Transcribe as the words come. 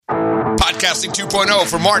Podcasting 2.0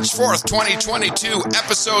 for March 4th, 2022,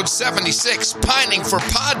 episode 76, Pining for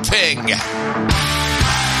PodPing.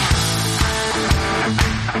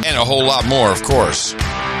 And a whole lot more, of course.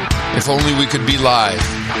 If only we could be live.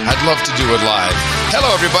 I'd love to do it live. Hello,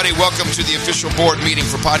 everybody. Welcome to the official board meeting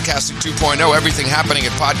for Podcasting 2.0. Everything happening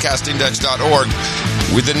at podcastindex.org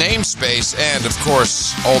with the namespace and, of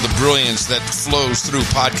course, all the brilliance that flows through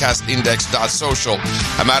podcastindex.social.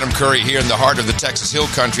 I'm Adam Curry here in the heart of the Texas Hill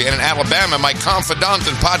Country, and in Alabama, my confidant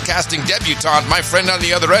and podcasting debutante, my friend on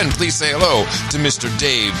the other end. Please say hello to Mr.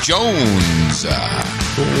 Dave Jones.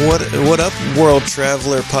 What up, world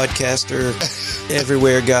traveler, podcaster,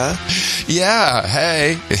 everywhere guy? Yeah,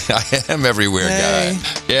 hey, I am everywhere guy.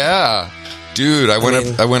 Yeah, dude, I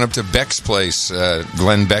went up to Beck's place,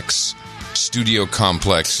 Glenn Beck's studio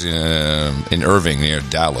complex in Irving near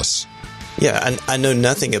Dallas. Yeah, I know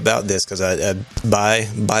nothing about this because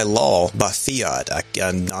by law, by fiat,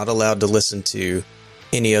 I'm not allowed to listen to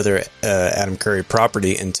any other Adam Curry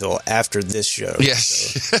property until after this show. Yes,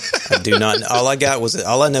 so I do not. All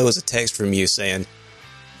I know is a text from you saying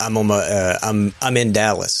I'm on my I'm in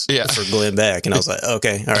Dallas for Glenn Beck, and I was like,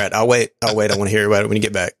 okay, all right, I'll wait. I want to hear about it when you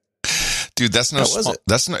get back. Dude, I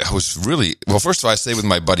was really, well, first of all, I stayed with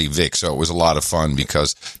my buddy Vic, so it was a lot of fun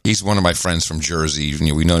because he's one of my friends from Jersey.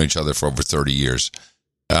 We've known each other for over 30 years.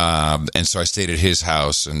 And so I stayed at his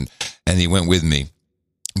house and he went with me.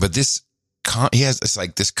 But this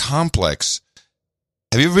complex.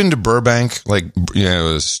 Have you ever been to Burbank,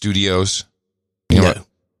 studios? No.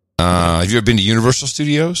 Have you ever been to Universal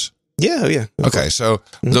Studios? Yeah. Okay, so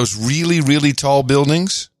those really, really tall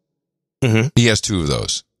buildings, he has two of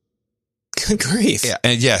those. Good grief. Yeah,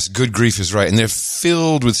 and yes, good grief is right. And they're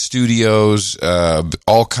filled with studios,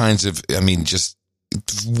 all kinds of, just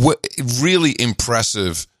really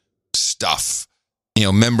impressive stuff.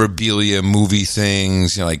 Memorabilia, movie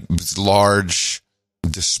things, like large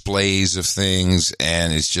displays of things,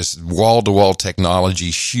 and it's just wall-to-wall technology,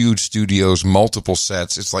 huge studios, multiple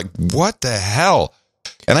sets. It's like, what the hell?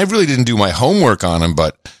 And I really didn't do my homework on them,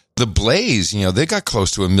 but the Blaze, they got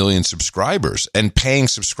close to 1 million subscribers and paying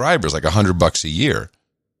subscribers like $100 a year.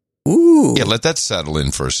 Ooh. Yeah, let that settle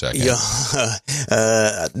in for a second. Yeah.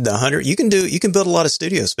 The 100, you can build a lot of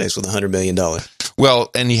studio space with $100 million.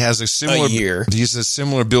 Well, and he has a similar year. He has a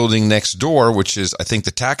similar building next door, which is, I think,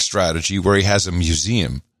 the tax strategy, where he has a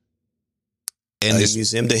museum. And a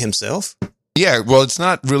museum to himself? Yeah, well, it's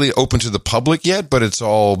not really open to the public yet, but it's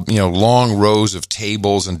all, long rows of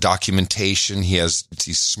tables and documentation. He has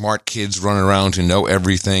these smart kids running around who know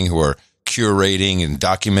everything, who are curating and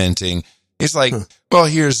documenting. It's like, well,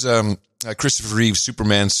 here's Christopher Reeve's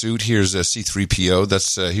Superman suit. Here's a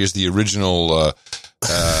C-3PO. Here's the original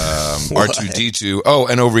R2-D2. Oh,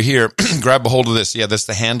 and over here, grab a hold of this. Yeah, that's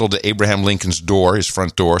the handle to Abraham Lincoln's door, his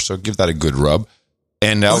front door. So give that a good rub.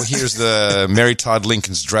 And now here's the Mary Todd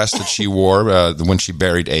Lincoln's dress that she wore when she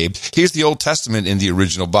buried Abe. Here's the Old Testament in the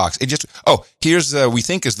original box. Here's we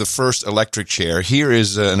think is the first electric chair. Here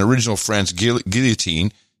is an original French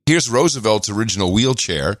guillotine. Here's Roosevelt's original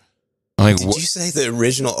wheelchair. Did you say the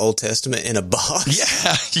original Old Testament in a box?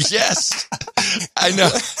 Yeah, yes, I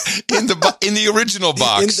know. In the original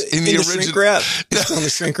box, in the original shrink wrap. It's on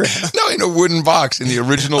the shrink wrap. No, in a wooden box. In the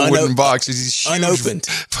original wooden box, it's huge, unopened.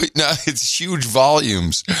 No, it's huge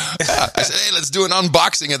volumes. I said, hey, let's do an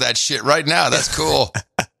unboxing of that shit right now. That's cool.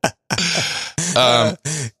 But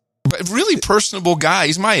really personable guy.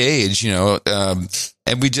 He's my age, and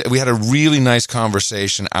we had a really nice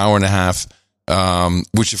conversation, hour and a half.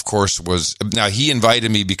 Which of course was, now he invited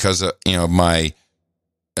me because, my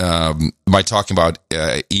talking about,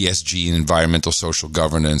 ESG and environmental social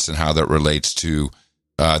governance and how that relates to,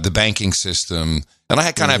 the banking system. And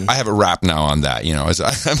I have a rap now on that,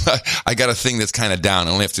 I got a thing that's kind of down.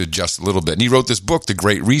 I only have to adjust a little bit. And he wrote this book, The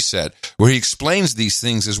Great Reset, where he explains these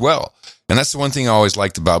things as well. And that's the one thing I always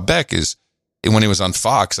liked about Beck is when he was on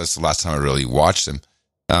Fox, that's the last time I really watched him.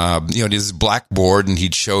 This blackboard, and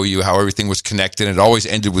he'd show you how everything was connected. And it always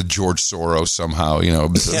ended with George Soros somehow, Yeah,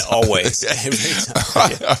 always. Every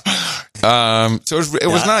time. So it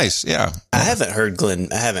was nice. Yeah. I haven't heard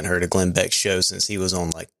of Glenn Beck's show since he was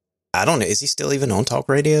on, I don't know. Is he still even on talk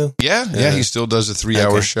radio? Yeah. He still does a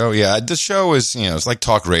 3-hour show. Yeah. The show is, it's like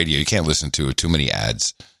talk radio. You can't listen to it. Too many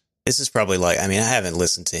ads. This is probably I haven't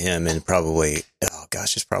listened to him in probably,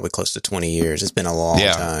 it's probably close to 20 years. It's been a long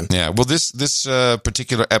time. Yeah. Well, this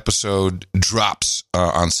particular episode drops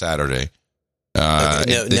on Saturday. Are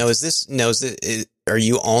are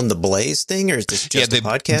you on the Blaze thing, or is this just a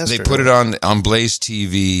podcast? They put it on Blaze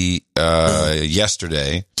TV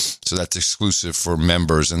yesterday, so that's exclusive for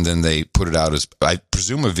members, and then they put it out as, I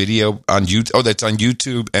presume, a video on YouTube. Oh, that's on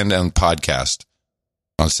YouTube and on podcast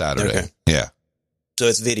on Saturday. Okay. Yeah. So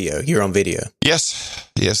it's video. You're on video. Yes.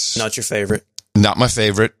 Not your favorite. Not my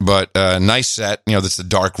favorite, but nice set. That's the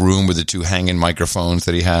dark room with the two hanging microphones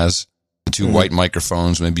that he has. The two white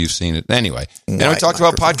microphones. Maybe you've seen it. Anyway, and we talked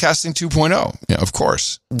about podcasting 2.0. Yeah, of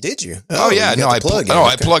course. Did you? Oh yeah. No, I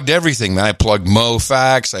plugged everything. Man, I plugged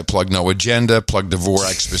MoFax. I plugged No Agenda. Plugged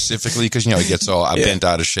Dvorak specifically because he gets all bent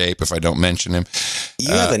out of shape if I don't mention him.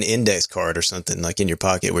 You have an index card or something like in your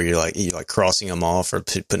pocket where you're like crossing them off or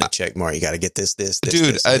putting a check mark. You got to get this.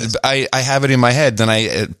 Dude, I have it in my head. Then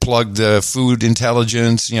I plugged Food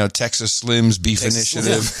Intelligence. Texas Slim's Beef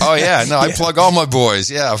Initiative. Slim. Oh yeah. No, I plug all my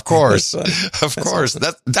boys. Yeah, of course. Of course.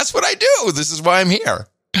 Awesome. That's what I do. This is why I'm here.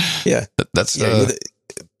 Yeah. That's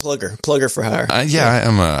plugger for hire.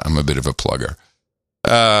 I'm a bit of a plugger.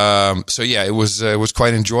 So yeah, it was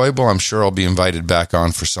quite enjoyable. I'm sure I'll be invited back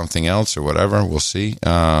on for something else or whatever. We'll see.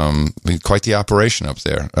 Quite the operation up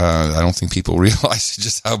there. I don't think people realize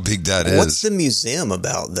just how big that is. What's the museum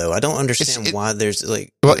about though? I don't understand why there's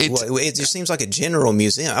like, it just seems like a general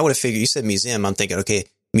museum. I would have figured, you said museum. I'm thinking, okay,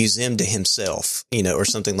 museum to himself, or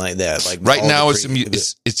something like that. Like right now,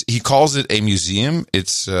 it's he calls it a museum.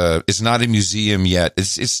 It's not a museum yet.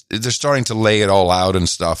 They're starting to lay it all out and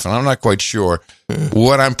stuff, and I'm not quite sure.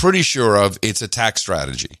 What I'm pretty sure of, it's a tax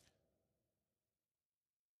strategy.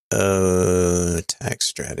 Tax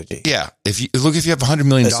strategy. Yeah, if you have $100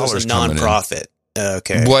 million, so it's a nonprofit.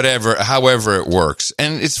 Okay. However it works,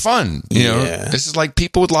 and it's fun. This is like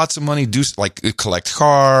people with lots of money do like collect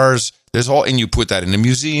cars. And you put that in a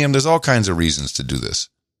museum. There's all kinds of reasons to do this.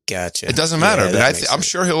 Gotcha. It doesn't matter, but I'm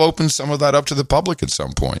sure he'll open some of that up to the public at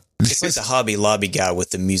some point. It's like the Hobby Lobby guy with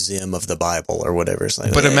the Museum of the Bible or whatever. It's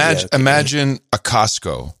like, but imagine a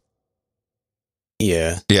Costco.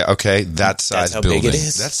 Yeah. Yeah. Okay. That size how building. Big it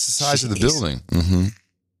is. That's the size of the building. Mm-hmm.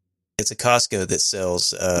 It's a Costco that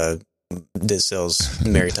sells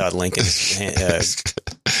Mary Todd Lincoln's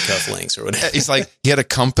cufflinks or whatever. It's like he had a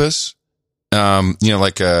compass. Like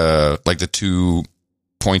the two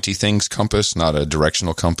pointy things compass, not a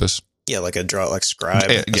directional compass. Yeah, like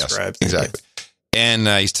scribe. Yes, scribe exactly. And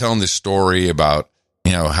he's telling this story about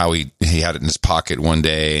how he had it in his pocket one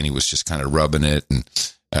day and he was just kind of rubbing it, and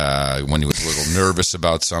when he was a little nervous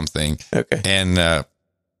about something. Okay. And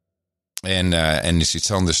as he's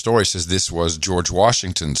telling the story, he says this was George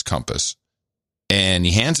Washington's compass. And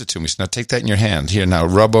he hands it to me. He said, now take that in your hand. Here, now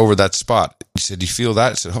rub over that spot. He said, do you feel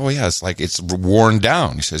that? I said, oh, yeah, it's like it's worn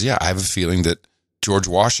down. He says, yeah, I have a feeling that George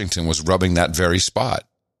Washington was rubbing that very spot.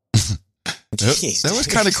 Jeez, that was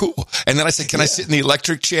kind of cool. And then I said, can I sit in the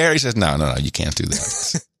electric chair? He says, no, you can't do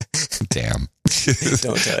that. Damn.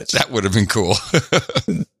 Don't touch. That would have been cool.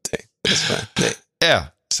 That's fine. Yeah.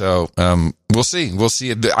 So we'll see. We'll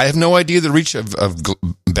see. I have no idea the reach of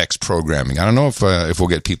Beck's programming. I don't know if we'll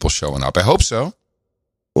get people showing up. I hope so.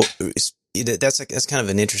 Well, that's kind of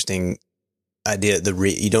an interesting idea.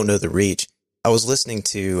 You don't know the reach. I was listening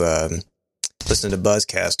to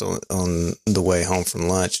Buzzcast on the way home from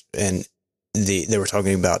lunch, and they were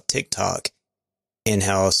talking about TikTok and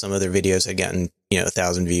how some of their videos had gotten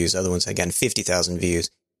 1,000 views, other ones had gotten 50,000 views,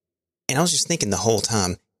 and I was just thinking the whole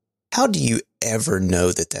time, how do you ever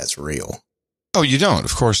know that that's real? Oh, you don't.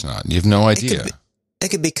 Of course not. You have no idea. It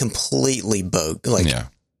could be completely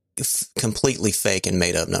completely fake and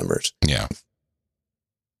made up numbers. Yeah.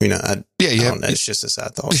 I don't know. It's just a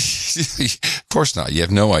side thought. Of course not. You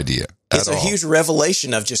have no idea. It's a huge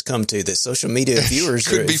revelation I've just come to that social media viewer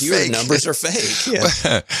numbers are fake.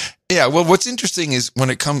 Yeah. Yeah. Well, what's interesting is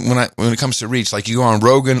when it comes to reach, like you go on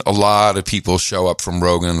Rogan, a lot of people show up from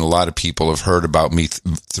Rogan. A lot of people have heard about me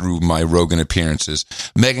through my Rogan appearances.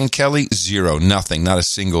 Megyn Kelly, zero, nothing, not a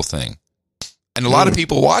single thing. And a lot of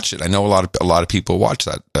people watch it. I know a lot of people watch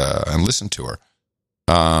that and listen to her.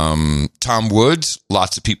 Tom Woods,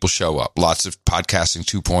 lots of people show up. Lots of podcasting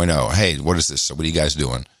 2.0. Hey, what is this? So what are you guys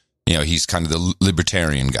doing? He's kind of the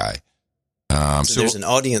libertarian guy. So there's an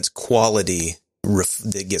audience quality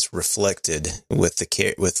that gets reflected with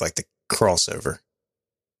the crossover.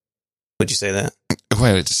 Would you say that?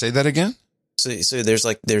 Wait, say that again? So there's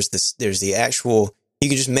the actual. You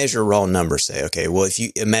can just measure raw numbers. Say, okay, well, if you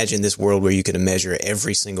imagine this world where you could measure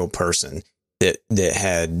every single person that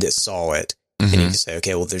saw it, and you can say,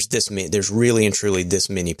 okay, well, there's really and truly this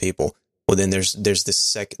many people. Well, then there's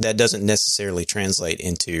this that doesn't necessarily translate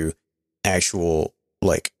into actual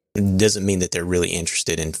doesn't mean that they're really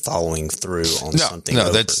interested in following through on something.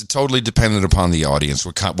 No, that's totally dependent upon the audience,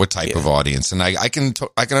 what type of audience. And I can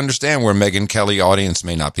understand where Megyn Kelly audience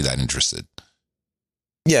may not be that interested.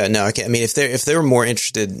 Yeah, no, I mean, if they were more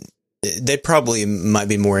interested, they probably might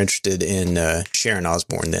be more interested in Sharon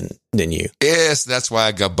Osbourne than you. Yes, that's why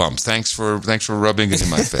I got bumped. Thanks for rubbing it in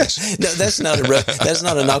my face. No, that's not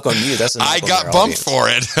a knock on you. That's a knock I on got their bumped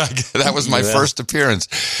audience. for it. That was my first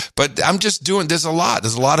appearance. But I'm just there's a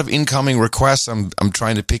lot of incoming requests. I'm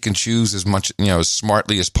trying to pick and choose as much, as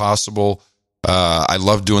smartly as possible. I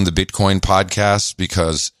love doing the Bitcoin podcast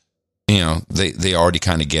because, they already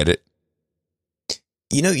kind of get it.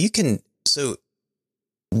 You can, so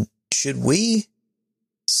should we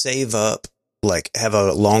save up, have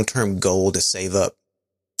a long-term goal to save up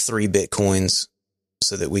 3 Bitcoins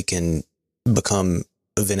so that we can become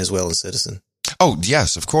a Venezuelan citizen? Oh,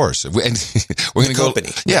 yes, of course. We're going to go.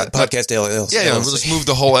 Yeah, Podcast LLC. Yeah, we'll just move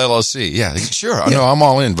the whole LLC. Yeah, sure. Yeah. No, I'm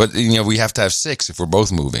all in. But, we have to have 6 if we're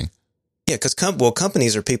both moving. Yeah, because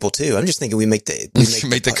companies are people too. I'm just thinking we make the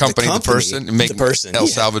company the person, make the person El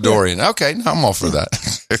Salvadorian. Yeah. Okay, no, I'm all for that.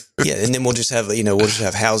 Yeah, and then we'll just have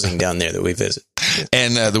housing down there that we visit. Yeah.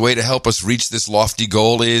 And the way to help us reach this lofty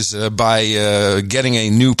goal is by getting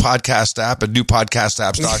a new podcast app at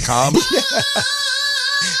newpodcastapps.com.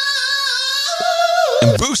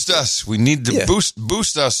 And boost us. We need to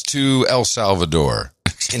boost us to El Salvador.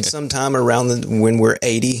 And sometime around when we're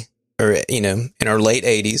 80 or in our late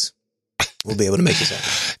 80s. We'll be able to make this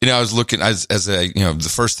happen. I was looking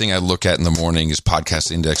the first thing I look at in the morning is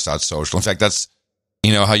podcastindex.social. In fact, that's,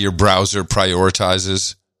 how your browser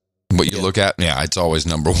prioritizes what you look at. Yeah, it's always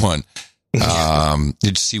number one. You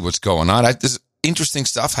just see what's going on. There's interesting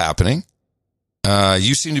stuff happening.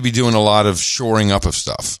 You seem to be doing a lot of shoring up of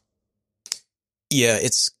stuff. Yeah,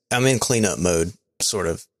 I'm in cleanup mode, sort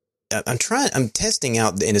of. I'm testing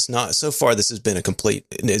out, and it's not, so far this has been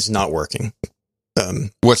it's not working.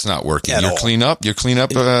 What's not working? Your cleanup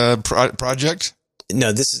project?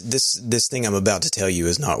 No, this thing I'm about to tell you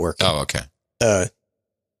is not working. Oh, okay.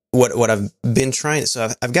 What I've been trying, so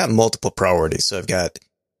I've got multiple priorities. So I've got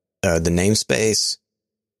the namespace,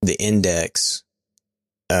 the index,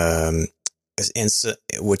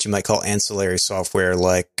 what you might call ancillary software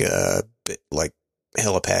like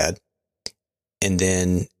Helipad, and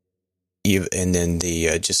then the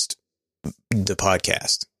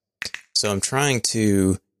podcast. So I'm trying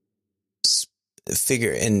to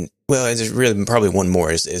figure, there's really probably one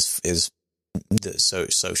more is the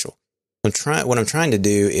social. What I'm trying to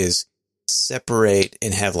do is separate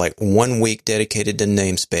and have 1 week dedicated to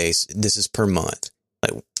namespace. This is per month,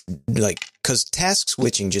 because task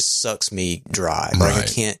switching just sucks me dry. Right. I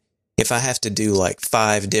can't, if I have to do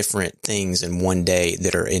 5 different things in one day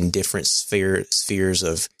that are in different spheres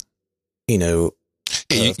of, you need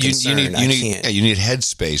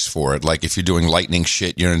headspace for it. Like if you're doing lightning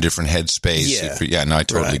shit, you're in a different headspace. Yeah. I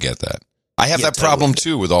totally get that. I have that problem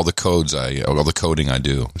too with all the coding I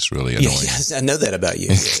do. It's really annoying. Yes, I know that about you.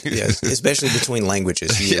 Yeah, especially between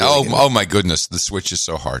languages. Oh my goodness, the switch is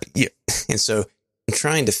so hard. Yeah, and so I'm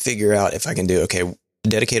trying to figure out if I can do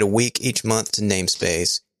dedicate a week each month to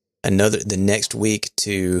namespace, the next week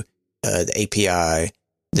to the API,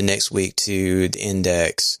 the next week to the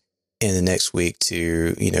index, and the next week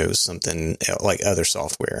to something like other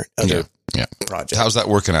software, other projects. How's that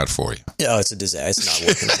working out for you? Oh, it's a disaster. It's not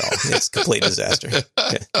working at all. It's a complete disaster. Yeah.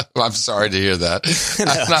 Well, I'm sorry to hear that.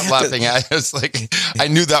 I'm not laughing at it. It's I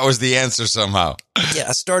knew that was the answer somehow. Yeah,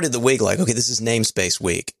 I started the week this is namespace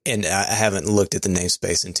week, and I haven't looked at the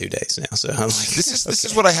namespace in 2 days now. So I'm this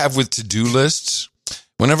is what I have with to-do lists.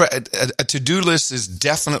 Whenever a to-do list is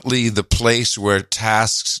definitely the place where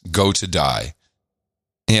tasks go to die.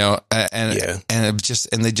 And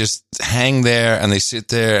they just hang there and they sit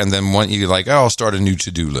there, and then I'll start a new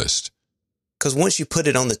to-do list. Because once you put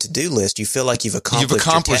it on the to-do list, you feel like you've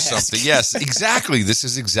accomplished something. Yes, exactly. This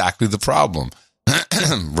is exactly the problem.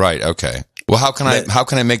 Right. Okay. Well, how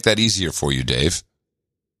can I make that easier for you, Dave?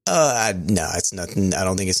 No, it's nothing. I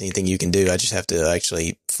don't think it's anything you can do. I just have to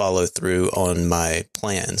actually follow through on my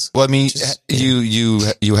plans. Well, I mean,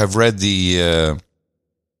 you have read the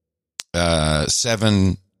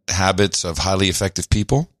 7 Habits of Highly Effective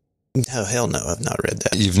People? Oh, hell no, I've not read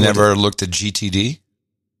that. You've never looked at GTD?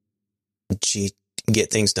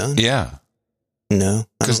 Get things done? Yeah. No,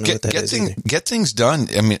 I don't know what that is either. Get things done.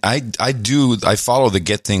 I mean, I follow the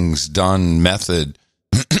get things done method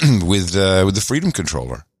with the Freedom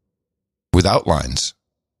Controller with outlines.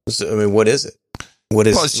 So, I mean, what is it? What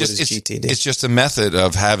is GTD? GTD? It's just a method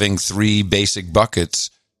of having 3 basic buckets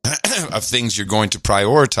of things you're going to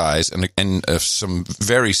prioritize, and some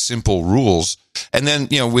very simple rules. And then,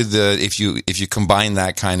 with if you combine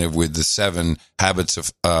that kind of with the 7 habits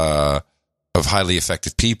of highly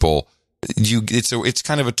effective people, it's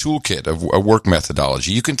kind of a toolkit of a work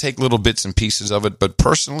methodology. You can take little bits and pieces of it, but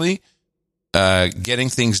personally, getting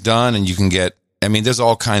things done, and you can there's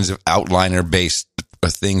all kinds of outliner based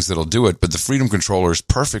things that'll do it, but the Freedom Controller is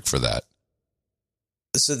perfect for that.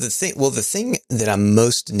 So the thing that I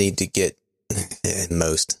most need to get,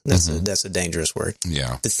 that's a dangerous word.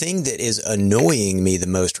 Yeah. The thing that is annoying me the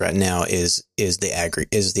most right now is the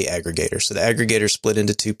aggregator. So the aggregator is split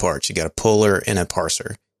into 2 parts. You got a puller and a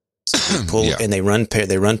parser. So you pull, and they run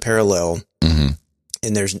parallel. Mm-hmm.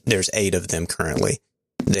 And there's 8 of them currently.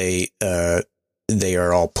 They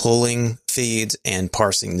are all pulling feeds and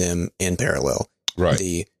parsing them in parallel. Right.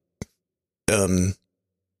 The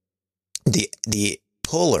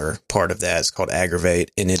puller part of that is called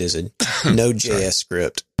aggravate, and it is a Node.js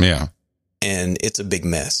script. Yeah. And it's a big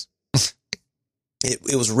mess.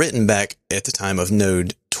 It was written back at the time of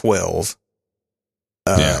Node 12.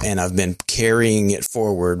 And I've been carrying it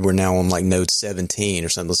forward. We're now on like Node 17 or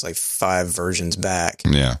something. It's like 5 versions back.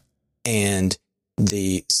 Yeah. And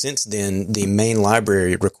since then, the main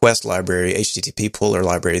library, request library, HTTP puller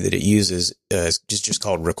library that it uses is just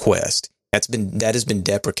called request. That has been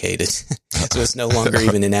deprecated. So it's no longer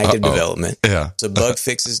even in active development. Yeah. So bug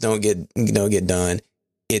fixes don't get done.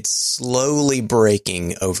 It's slowly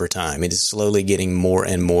breaking over time. It is slowly getting more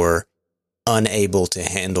and more unable to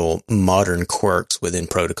handle modern quirks within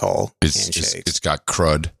protocol handshakes. It's got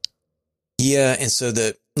crud. Yeah, and so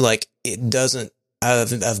it doesn't.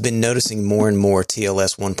 I've been noticing more and more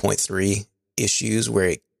TLS 1.3 issues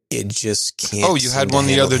where it just can't. Oh, you had one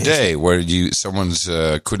the other day where someone's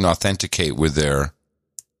couldn't authenticate with their.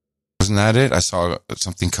 Wasn't that it? I saw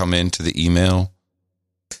something come into the email,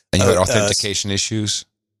 and you had authentication issues.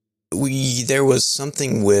 There was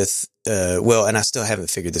something with and I still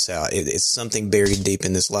haven't figured this out. It's something buried deep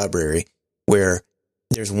in this library where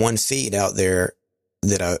there's one feed out there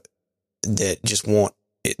that just won't.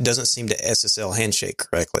 It doesn't seem to SSL handshake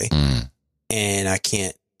correctly, and I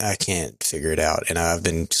can't figure it out. And I've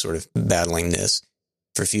been sort of battling this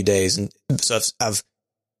for a few days, and so I've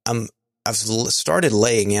started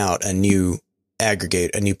laying out a new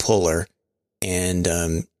puller, and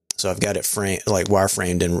so I've got it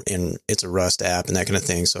wireframed, and it's a Rust app and that kind of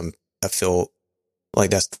thing. So I feel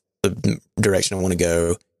like that's the direction I want to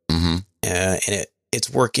go, and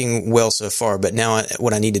it's working well so far. But now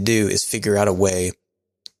what I need to do is figure out a way.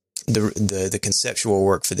 The conceptual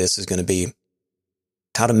work for this is going to be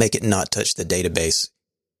how to make it not touch the database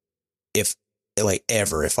if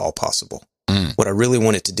all possible. What I really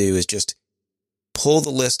want it to do is just pull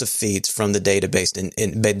the list of feeds from the database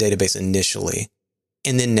database initially,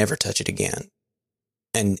 and then never touch it again.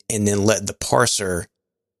 And then let the parser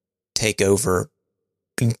take over,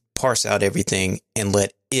 parse out everything, and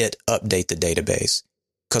let it update the database.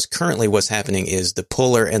 Because currently what's happening is the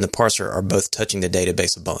puller and the parser are both touching the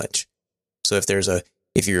database a bunch. So if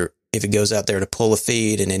it goes out there to pull a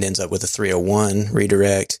feed and it ends up with a 301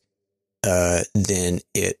 redirect, then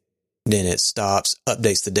it stops,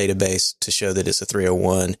 updates the database to show that it's a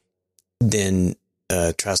 301, then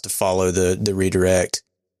tries to follow the redirect,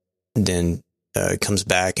 then comes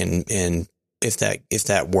back and if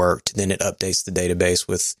that worked, then it updates the database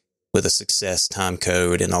with a success time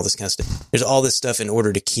code and all this kind of stuff. There's all this stuff in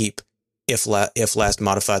order to keep if last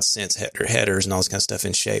modified since headers and all this kind of stuff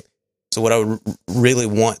in shape. So what I really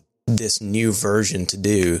want this new version to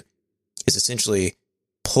do is essentially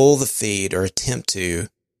pull the feed or attempt to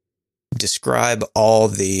describe all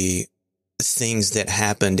the things that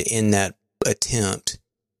happened in that attempt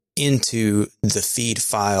into the feed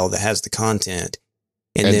file that has the content.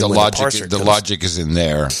 And then the logic is in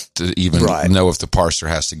there to even know if the parser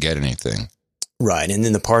has to get anything. Right. And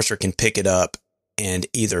then the parser can pick it up and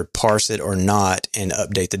either parse it or not and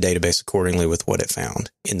update the database accordingly with what it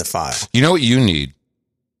found in the file. You know what you need?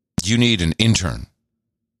 You need an intern.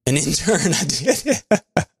 An intern? I did.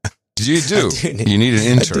 You do. You need an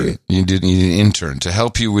intern. You need an intern to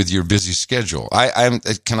help you with your busy schedule.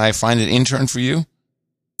 Can I find an intern for you?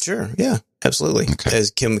 Sure. Yeah, absolutely.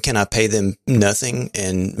 Okay. Can I pay them nothing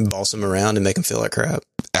and boss them around and make them feel like crap?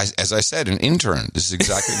 As I said, an intern. This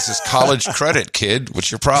is college credit, kid. What's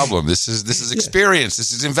your problem? This is experience.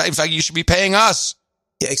 This is in fact you should be paying us.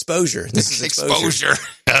 Yeah, exposure. This is exposure.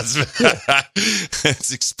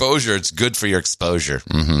 It's exposure. It's good for your exposure.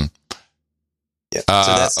 Mm-hmm. Yeah.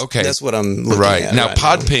 So that's what I'm looking at. Now,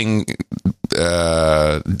 PodPing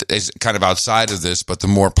is kind of outside of this, but the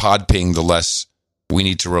more PodPing, the less we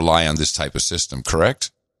need to rely on this type of system,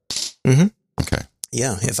 correct? Mm-hmm. Okay.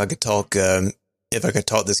 Yeah, if I could talk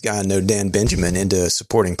this guy I know, Dan Benjamin, into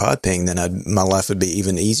supporting PodPing, then my life would be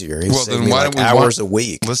even easier. He'd save me like hours a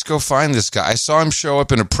week. Let's go find this guy. I saw him show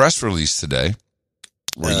up in a press release today,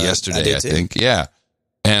 or yesterday, I think. Yeah,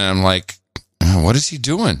 and I'm like, what is he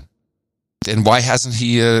doing? And why hasn't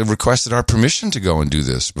he requested our permission to go and do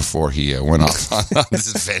this before he went off on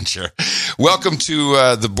this adventure? Welcome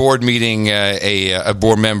to the board meeting, a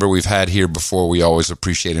board member we've had here before. We always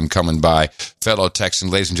appreciate him coming by. Fellow Texan,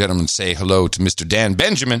 ladies and gentlemen, say hello to Mr. Dan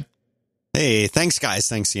Benjamin. Hey, thanks, guys.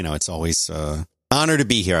 Thanks. It's always honor to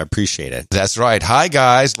be here. I appreciate it. That's right. Hi,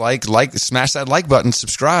 guys. Like, smash that like button.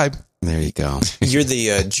 Subscribe. There you go. You're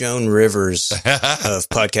the Joan Rivers of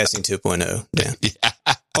Podcasting 2.0, Dan. Yeah.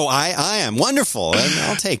 Oh, I am. Wonderful.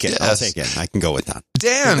 I'll take it. Yes. I'll take it. I can go with that.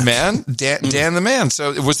 Dan, man. Dan the man.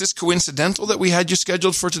 So was this coincidental that we had you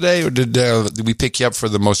scheduled for today, or did we pick you up for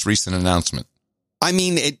the most recent announcement? I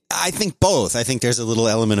mean, I think both. I think there's a little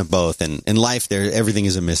element of both. And in life, everything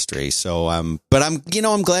is a mystery. So, but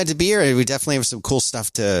I'm glad to be here. We definitely have some cool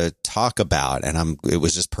stuff to talk about. And it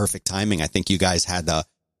was just perfect timing. I think you guys had the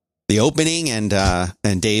opening, and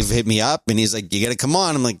Dave hit me up and he's like, you got to come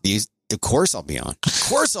on. I'm like, of course I'll be on. Of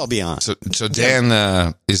course I'll be on. So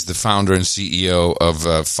Dan is the founder and CEO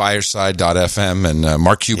of Fireside.fm, and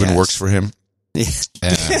Mark Cuban works for him. Hey,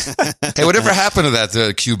 whatever happened to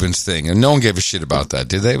that Cubans thing? And no one gave a shit about that,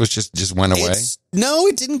 did they? It was just went away. No,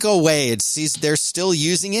 it didn't go away. They're still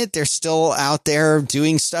using it. They're still out there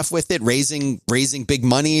doing stuff with it, raising big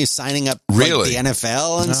money, signing up really? Like the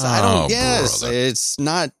NFL and stuff. Yes, brother.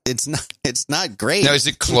 It's not great. Now, is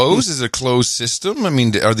it closed? Is it a closed system? I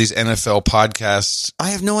mean, are these NFL podcasts?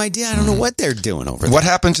 I have no idea. I don't know what they're doing over there. What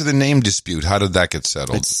happened to the name dispute? How did that get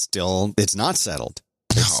settled? It's not settled.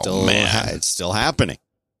 It's still happening.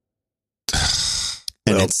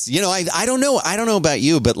 And it's, I don't know. I don't know about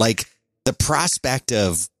you, but like the prospect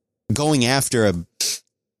of going after a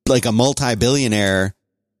multi-billionaire,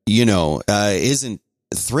 isn't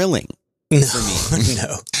thrilling for me.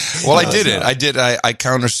 No. Well, I did it. I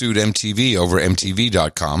countersued MTV over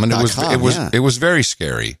MTV.com, and it was very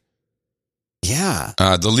scary. Yeah.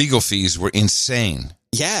 The legal fees were insane.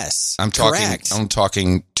 Yes. I'm talking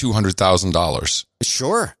 $200,000.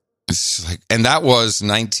 Sure. And that was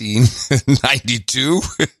 1992.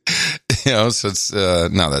 So it's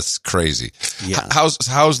no, that's crazy. Yeah. How's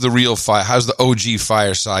the OG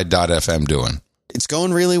Fireside.fm doing? It's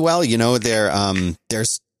going really well.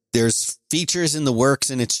 There's features in the works,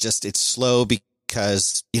 and it's slow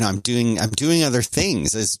because I'm doing other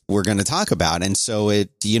things, as we're going to talk about, and so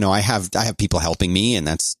I have people helping me, and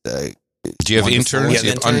that's. Do you have interns? Do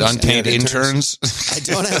you have unpaid interns? I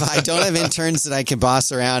don't have interns that I can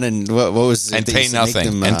boss around and what was and pay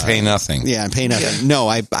nothing pay nothing. Yeah, and pay nothing. No,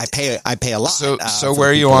 I pay a lot. So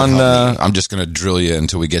where are you on? I'm just going to drill you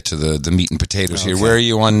until we get to the meat and potatoes here. Where are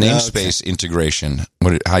you on namespace integration?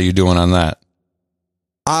 How you doing on that?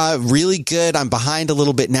 Really good. I'm behind a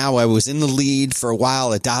little bit now. I was in the lead for a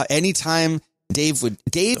while. Anytime Dave would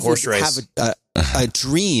have a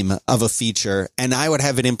dream of a feature, and I would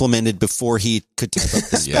have it implemented before he could type up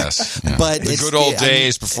the spec. Yes, yeah. But the good old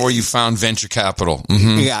days before you found venture capital.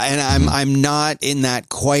 Mm-hmm. Yeah, and I'm not in that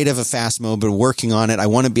quite of a fast mode, but working on it. I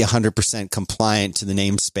want to be 100% compliant to the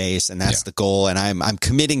namespace, and that's the goal. And I'm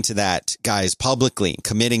committing to that, guys, publicly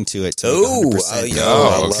committing to it.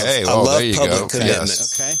 Okay. Well, there you go.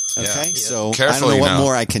 Commitments. Okay. Yeah. So carefully, I don't know what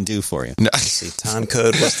more I can do for you. No. See, time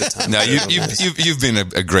code. What's the time? No, you've been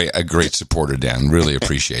a great supporter, Dan. Really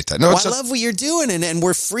appreciate that. No, I love what you're doing, and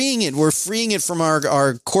we're freeing it. We're freeing it from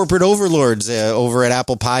our corporate overlords over at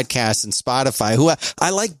Apple Podcasts and Spotify, who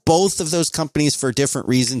I like both of those companies for different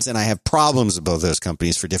reasons, and I have problems with both those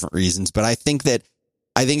companies for different reasons. But I think that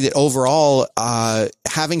overall,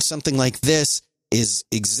 having something like this is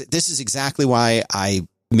exactly why I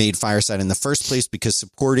made Fireside in the first place, because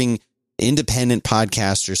supporting independent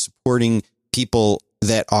podcasters, supporting people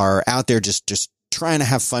that are out there just trying to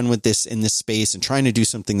have fun with this in this space and trying to do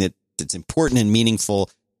something that's important and meaningful,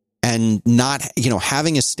 and not,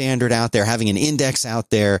 having a standard out there, having an index out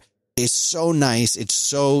there is so nice. It's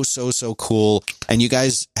so cool. And you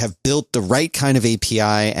guys have built the right kind of API,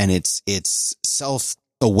 and it's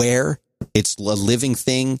self-aware. It's a living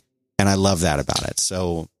thing. And I love that about it.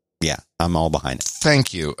 So yeah, I'm all behind it.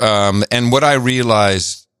 Thank you. And what I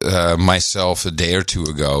realized myself a day or two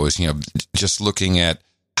ago is, just looking at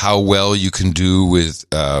how well you can do with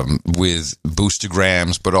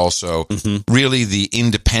boostograms, but also really the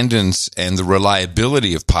independence and the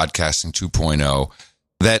reliability of podcasting 2.0.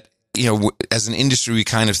 That, as an industry, we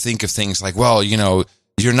kind of think of things like, well, you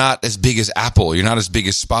you're not as big as Apple. You're not as big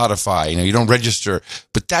as Spotify. You don't register.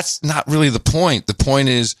 But that's not really the point. The point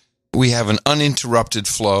is we have an uninterrupted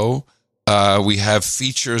flow. We have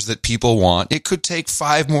features that people want. It could take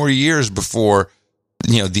 5 more years before,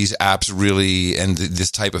 these apps really, and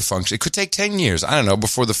this type of function. It could take 10 years. I don't know,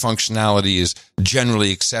 before the functionality is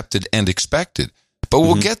generally accepted and expected. But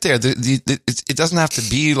we'll get there. It doesn't have to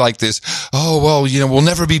be like this. Oh, well, we'll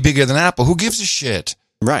never be bigger than Apple. Who gives a shit?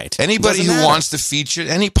 Right. Anybody who wants to feature,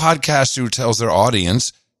 any podcaster who tells their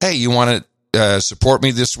audience, hey, you want to support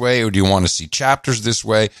me this way, or do you want to see chapters this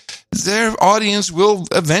way? Their audience will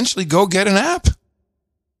eventually go get an app.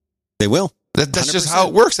 They will. That's just how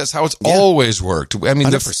it works. That's how it's always worked. I mean,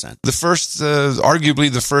 100%. the first, arguably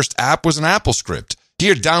the first app was an Apple script.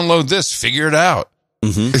 Here, download this, figure it out.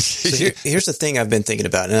 Mm-hmm. So here's the thing I've been thinking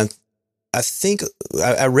about, and I think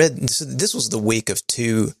I read this was the week of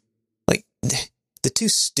the 2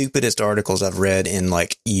 stupidest articles I've read in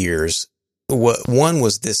years. One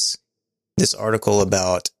was this article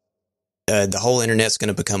about the whole internet's going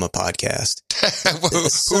to become a podcast.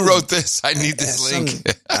 Who wrote this? I need this link.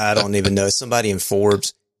 I don't even know. Somebody in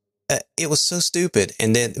Forbes. It was so stupid.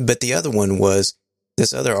 But the other one was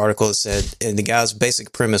this other article that said, and the guy's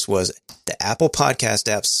basic premise was, the Apple Podcast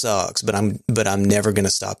app sucks, but I'm never going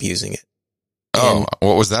to stop using it. And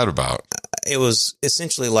what was that about? It was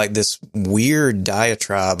essentially like this weird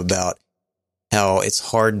diatribe about how it's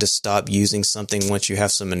hard to stop using something once you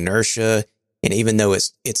have some inertia. And even though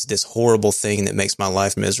it's this horrible thing that makes my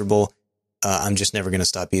life miserable, I'm just never going to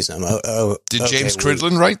stop using them. Did James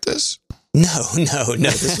Cridlin write this? No.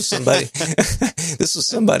 This was somebody. This was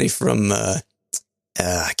somebody from.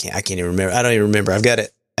 I can't even remember. I don't even remember. I've got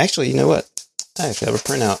it. Actually, you know what? I actually have a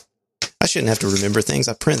printout. I shouldn't have to remember things.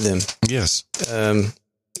 I print them. Yes. And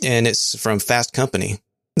it's from Fast Company.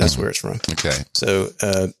 That's where it's from. Okay. So,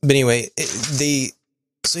 but anyway,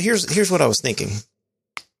 so here's what I was thinking.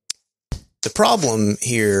 The problem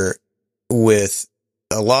here with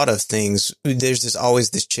a lot of things, there's always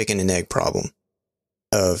this chicken and egg problem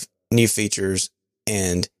of new features,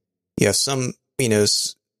 and you have some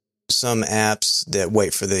some apps that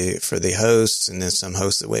wait for the hosts, and then some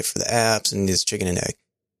hosts that wait for the apps, and this chicken and egg.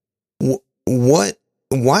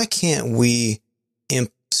 Why can't we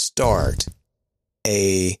start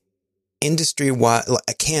a industry-wide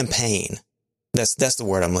a campaign? That's the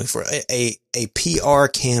word I'm looking for. A PR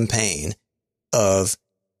campaign of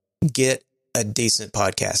get a decent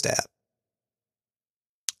podcast app.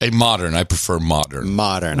 I prefer modern.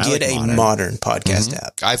 Get a modern podcast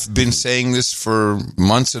app. I've been saying this for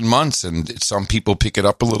months and months, and some people pick it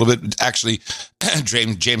up a little bit. Actually,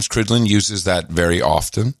 James Cridlin uses that very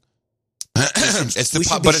often.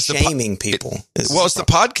 It's shaming people. It's the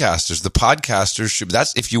podcasters. The podcasters should.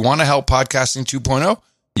 That's if you want to help podcasting 2.0,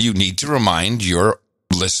 you need to remind your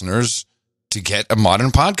listeners to get a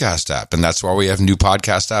modern podcast app, and that's why we have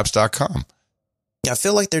newpodcastapps.com. I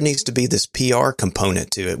feel like there needs to be this PR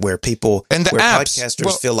component to it, where people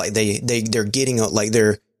podcasters feel like they're getting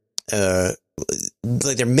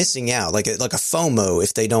they're missing out, like a FOMO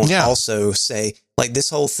if they don't also say, like, this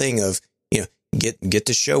whole thing of get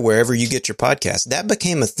the show wherever you get your podcast. That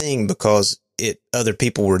became a thing because other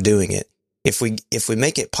people were doing it. If we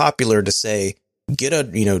make it popular to say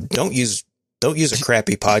don't use a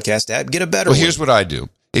crappy podcast app, get a better one. Here's what I do.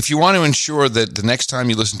 If you want to ensure that the next time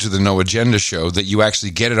you listen to the No Agenda show, that you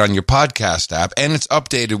actually get it on your podcast app and it's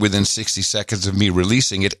updated within 60 seconds of me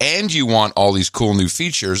releasing it, and you want all these cool new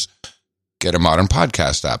features, get a modern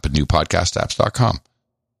podcast app at newpodcastapps.com.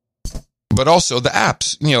 But also the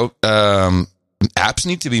apps, apps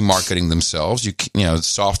need to be marketing themselves.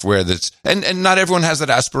 Software that's, and not everyone has that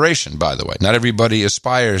aspiration, by the way. Not everybody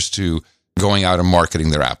aspires to going out and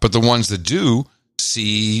marketing their app, but the ones that do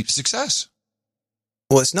see success.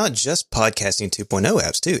 Well, it's not just podcasting 2.0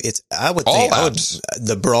 apps too. It's,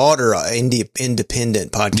 the broader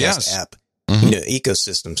independent podcast app,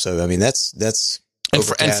 ecosystem. So, I mean, that's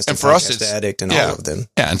Overcast and for us, it's Addict and all of them.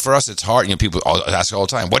 Yeah. And for us, it's hard. People ask all the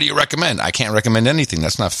time, what do you recommend? I can't recommend anything.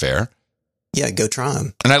 That's not fair. Yeah. Go try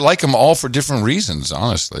them. And I like them all for different reasons.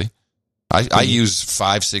 Honestly, I use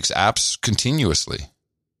 5-6 apps continuously.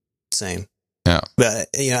 Same. Yeah. But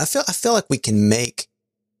I feel like we can make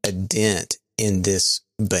a dent in this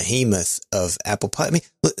behemoth of Apple Pod. I mean,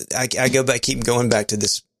 look, I keep going back to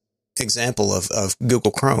this example of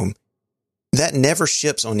Google Chrome. That never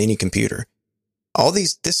ships on any computer. All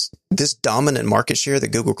this dominant market share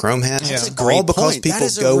that Google Chrome has, that's is all because people go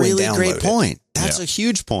and download it. That is a really great point. That's a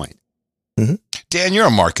huge point. Mm-hmm. Dan, you're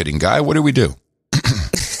a marketing guy. What do we do?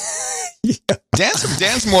 Yeah.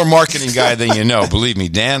 Dan's more marketing guy than you know. Believe me,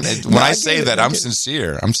 Dan. When I say that, I'm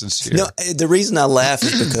sincere. I'm sincere. No, the reason I laugh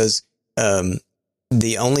is because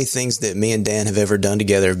the only things that me and Dan have ever done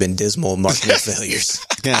together have been dismal marketing failures.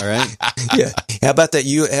 Yeah, right. Yeah. How about that?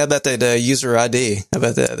 How about that user ID? How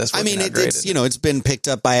about that? That's it's it's been picked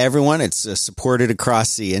up by everyone. It's supported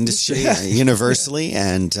across the industry universally,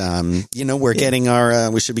 and we're getting our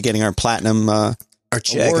we should be getting our platinum our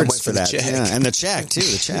check. awards for that. Check. Yeah, and the check too.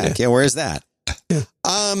 The check. Yeah, where is that? Yeah.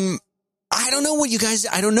 I don't know what you guys,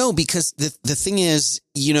 I don't know, because the thing is,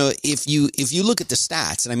 if you look at the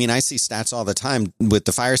stats, and I mean, I see stats all the time with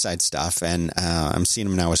the Fireside stuff, and I'm seeing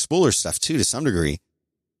them now with Spooler stuff too, to some degree.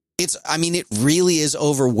 It really is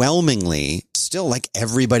overwhelmingly still like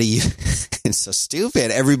everybody, it's so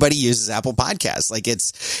stupid. Everybody uses Apple Podcasts. Like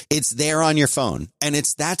it's there on your phone, and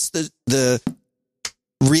that's the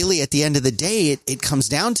really, at the end of the day, it comes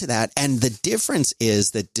down to that. And the difference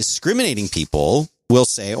is that discriminating people will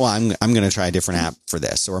say, well, I'm going to try a different app for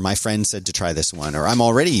this, or my friend said to try this one, or I'm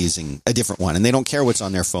already using a different one, and they don't care what's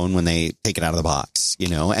on their phone when they take it out of the box,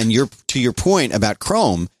 and to your point about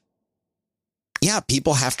Chrome. Yeah,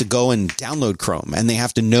 people have to go and download Chrome, and they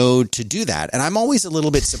have to know to do that. And I'm always a little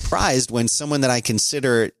bit surprised when someone that I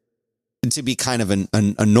consider to be kind of a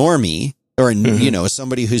normie, or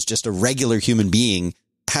somebody who's just a regular human being,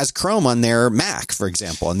 has Chrome on their Mac, for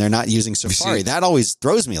example, and they're not using Safari. That always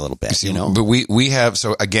throws me a little bit, But we have,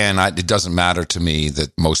 so again, it doesn't matter to me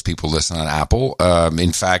that most people listen on Apple.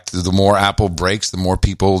 In fact, the more Apple breaks, the more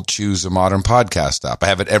people choose a modern podcast app. I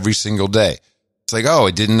have it every single day. It's like, oh,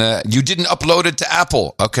 you didn't upload it to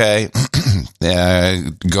Apple. Okay.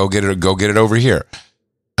 Go get it over here.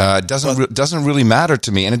 Doesn't really matter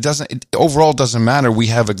to me. And it overall doesn't matter. We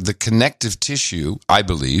have the connective tissue, I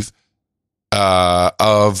believe,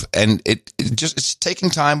 it's taking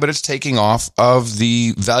time, but it's taking off of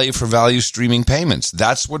the value for value streaming payments.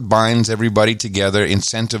 That's what binds everybody together,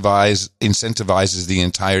 incentivizes the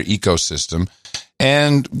entire ecosystem.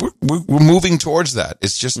 And we're moving towards that.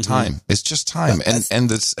 It's just time. It's just time. And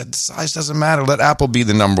the size doesn't matter. Let Apple be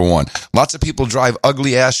the number one. Lots of people drive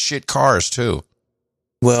ugly ass shit cars too.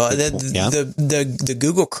 Well, the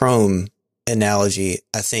Google Chrome analogy,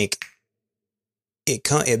 I think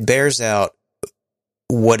it bears out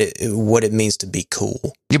what it means to be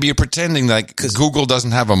cool. Yeah, but you're pretending like Google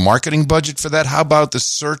doesn't have a marketing budget for that. How about the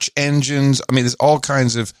search engines? I mean, there's all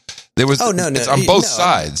kinds of. It's on both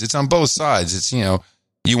sides. It's on both sides. It's you want.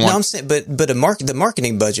 No, I'm saying, but the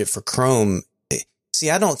marketing budget for Chrome. See,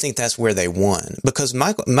 I don't think that's where they won, because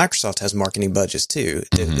Microsoft has marketing budgets too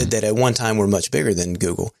that at one time were much bigger than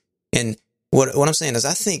Google. And what I'm saying is,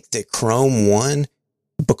 I think that Chrome won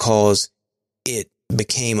because it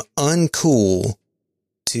became uncool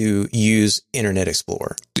to use Internet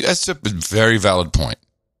Explorer. That's a very valid point.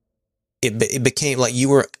 It became like you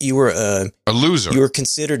were a loser. You were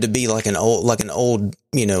considered to be like an old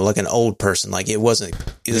person. Like it was like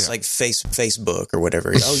Facebook or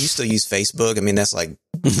whatever. Oh, you still use Facebook? I mean, that's like,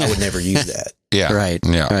 I would never use that. Yeah. Right.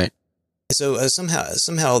 Yeah. Right. So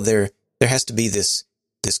somehow there has to be this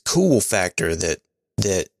cool factor that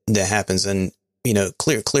happens. And,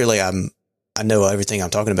 clearly I know everything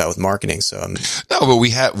I'm talking about with marketing. So but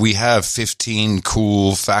we have 15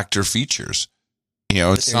 cool factor features.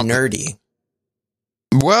 It's nerdy.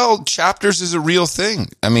 Well, chapters is a real thing.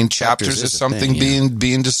 I mean, chapters is something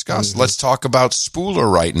being discussed. Mm-hmm. Let's talk about Spooler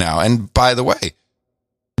right now. And by the way,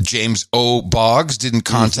 James O. Boggs didn't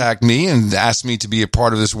contact me and ask me to be a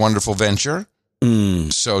part of this wonderful venture.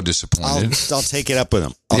 So disappointed. I'll take it up with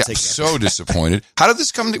him. So disappointed. How did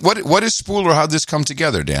this come? What is Spooler? How did this come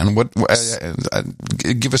together, Dan?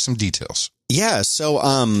 Give us some details. Yeah. So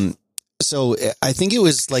I think it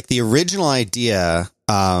was like the original idea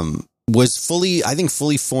was fully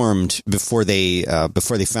formed before they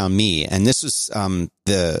found me, and this was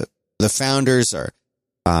the founders are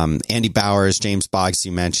Andy Bowers, James Boggs,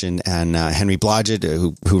 you mentioned, and Henry Blodgett,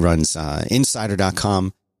 who runs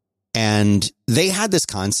Insider.com. And they had this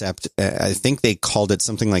concept. I think they called it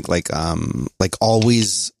something like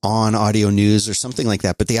always on audio news or something like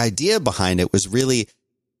that. But the idea behind it was really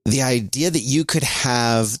the idea that you could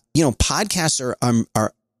have, podcasts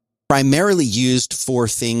are primarily used for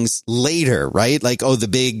things later, right? Like, the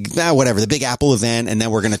big Apple event, and then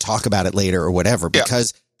we're going to talk about it later or whatever,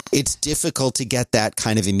 because it's difficult to get that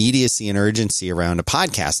kind of immediacy and urgency around a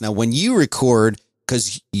podcast. Now, when you record,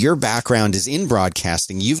 because your background is in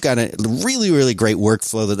broadcasting, you've got a really, really great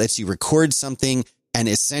workflow that lets you record something and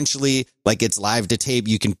essentially, like, it's live to tape.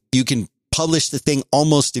 You can publish the thing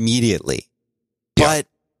almost immediately. Yeah. But,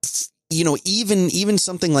 even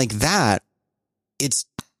something like that, it's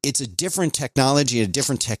it's a different technology, a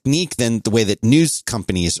different technique than the way that news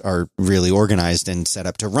companies are really organized and set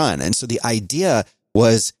up to run. And so the idea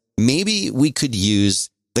was maybe we could use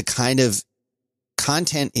the kind of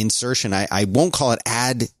content insertion. I won't call it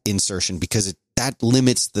ad insertion because that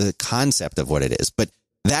limits the concept of what it is, but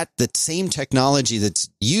that the same technology that's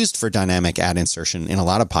used for dynamic ad insertion in a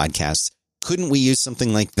lot of podcasts, couldn't we use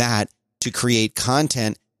something like that to create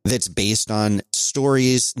content that's based on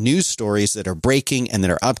stories, news stories that are breaking and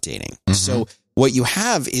that are updating? Mm-hmm. So what you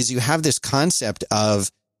have is you have this concept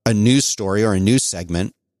of a news story or a news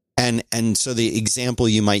segment. And so the example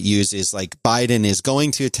you might use is like Biden is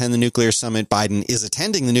going to attend the nuclear summit. Biden is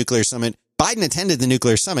attending the nuclear summit. Biden attended the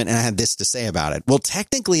nuclear summit and I had this to say about it. Well,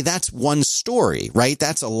 technically that's one story, right?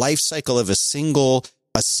 That's a life cycle of a single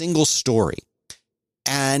story.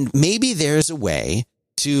 And maybe there's a way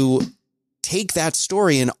to take that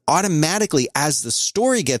story and automatically, as the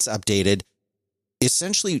story gets updated,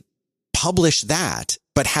 essentially publish that,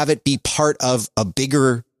 but have it be part of a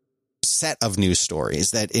bigger set of news stories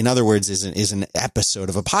that, in other words, is an episode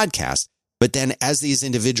of a podcast. But then as these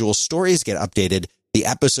individual stories get updated, the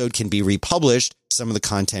episode can be republished. Some of the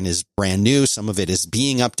content is brand new. Some of it is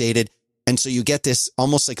being updated. And so you get this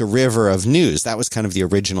almost like a river of news. That was kind of the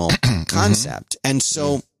original concept. And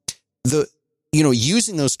so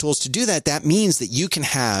using those tools to do that, that means that you can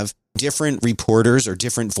have different reporters or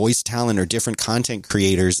different voice talent or different content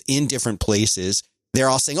creators in different places. They're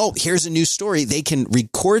all saying, oh, here's a new story. They can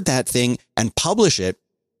record that thing and publish it.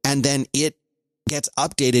 And then it gets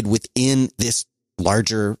updated within this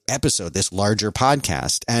larger episode, this larger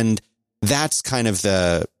podcast. And that's kind of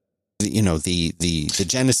the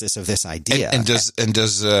genesis of this idea. And does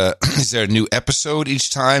is there a new episode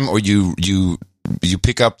each time, or you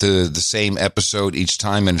pick up the same episode each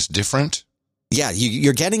time and it's different? Yeah,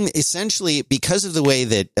 you're getting essentially, because of the way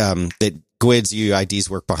that that GUIDs, UIDs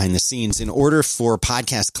work behind the scenes, in order for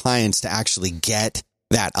podcast clients to actually get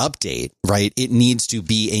that update, right, it needs to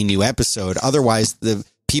be a new episode. Otherwise, the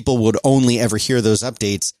people would only ever hear those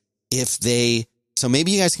updates if they. So maybe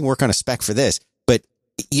you guys can work on a spec for this, but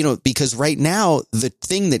because right now the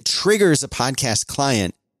thing that triggers a podcast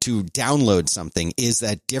client to download something is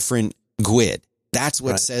that different GUID. That's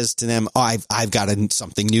what says to them, oh, I've got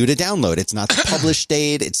something new to download. It's not the publish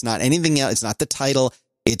date. It's not anything else. It's not the title.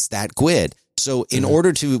 It's that GUID. So in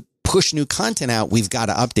order to push new content out, we've got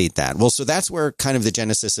to update that. Well, so that's where kind of the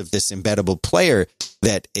genesis of this embeddable player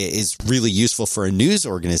that is really useful for a news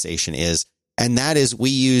organization is. And that is we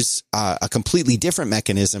use a completely different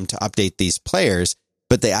mechanism to update these players.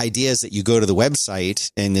 But the idea is that you go to the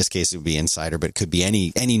website. In this case, it would be Insider, but it could be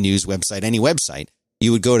any news website, any website.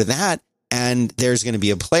 You would go to that. And there's going to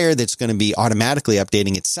be a player that's going to be automatically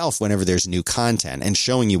updating itself whenever there's new content and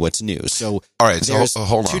showing you what's new. So, all right, so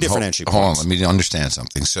hold on, two different entry points. Hold on, let me understand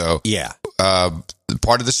something. So, yeah,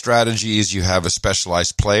 part of the strategy is you have a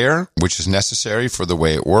specialized player, which is necessary for the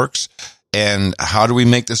way it works. And how do we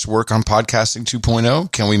make this work on Podcasting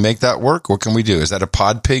 2.0? Can we make that work? What can we do? Is that a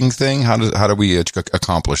PodPing thing? How do we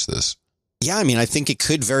accomplish this? Yeah, I mean, I think it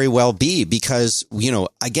could very well be because,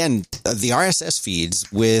 again, the RSS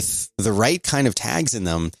feeds with the right kind of tags in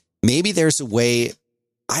them, maybe there's a way,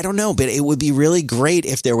 I don't know, but it would be really great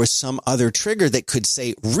if there was some other trigger that could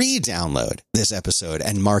say re-download this episode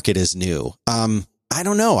and mark it as new. I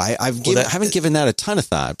don't know. I haven't given that a ton of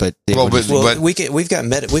thought, but we refresh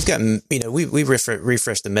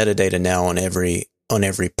the metadata now on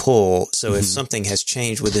every pull. So if something has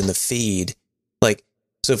changed within the feed,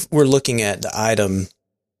 so if we're looking at the item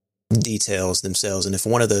details themselves, and if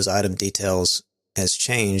one of those item details has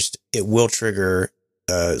changed, it will trigger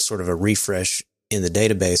sort of a refresh in the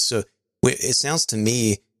database. So it sounds to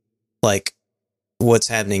me like what's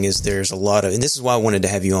happening is there's a lot of, and this is why I wanted to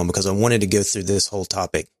have you on, because I wanted to go through this whole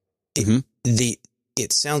topic.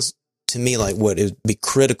 It sounds to me like what would be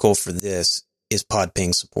critical for this is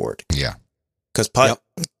PodPing support. Yeah.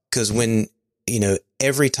 Because when,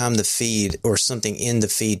 every time the feed or something in the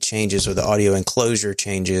feed changes or the audio enclosure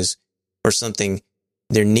changes or something,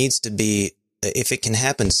 there needs to be, if it can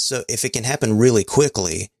happen really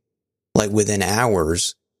quickly, like within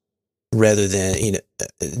hours, rather than,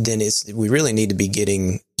 then we really need to be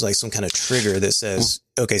getting like some kind of trigger that says,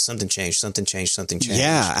 okay, something changed.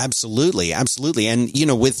 Yeah, absolutely. Absolutely. And,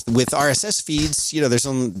 with RSS feeds,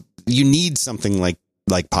 you need something like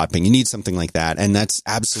PodPing. You need something like that. And that's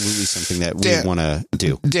absolutely something that we want to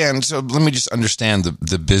do. Dan, so let me just understand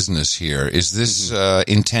the business here. Is this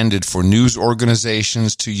intended for news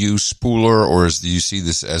organizations to use Spooler, or do you see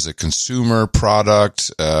this as a consumer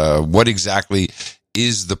product? What exactly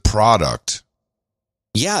is the product?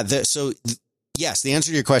 Yeah. Yes. The answer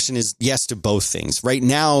to your question is yes to both things. Right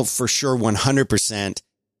now, for sure, 100%.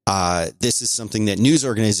 This is something that news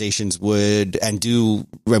organizations would and do,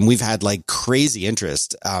 and we've had like crazy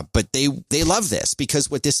interest. But they love this because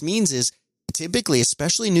what this means is typically,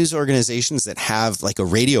 especially news organizations that have like a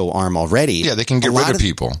radio arm already. Yeah, they can get rid of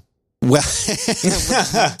people. Well,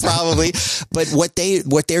 probably. But what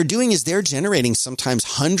they're doing is they're generating sometimes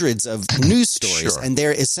hundreds of news stories, Sure. and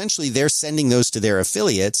they're sending those to their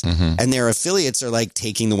affiliates, and their affiliates are like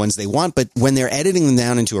taking the ones they want. But when they're editing them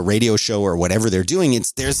down into a radio show or whatever they're doing,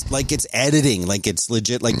 it's editing, like it's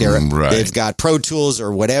legit, like they've got Pro Tools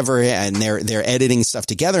or whatever, and they're editing stuff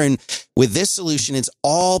together. And with this solution, it's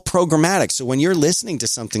all programmatic. So when you're listening to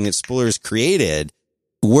something that Spooler's created,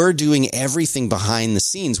 we're doing everything behind the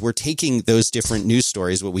scenes. We're taking those different news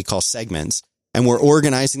stories, what we call segments, and we're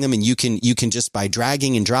organizing them. And you can just by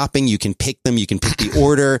dragging and dropping, you can pick them. You can pick the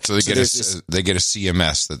order. So they get a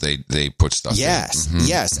CMS that they put stuff. Yes,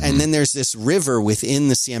 yes. And then there's this river within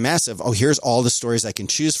the CMS of, here's all the stories I can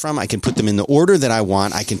choose from. I can put them in the order that I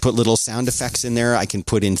want. I can put little sound effects in there. I can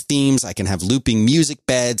put in themes. I can have looping music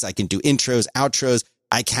beds. I can do intros, outros.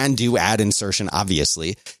 I can do ad insertion,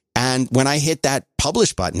 obviously. And when I hit that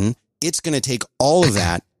publish button, it's going to take all of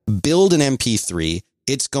that, build an MP3.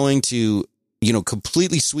 It's going to,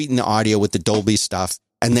 completely sweeten the audio with the Dolby stuff.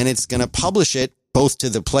 And then it's going to publish it both to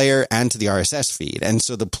the player and to the RSS feed. And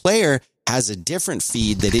so the player has a different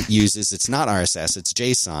feed that it uses. It's not RSS, it's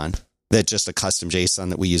JSON. That's just a custom JSON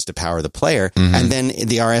that we use to power the player. And then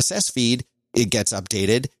the RSS feed, it gets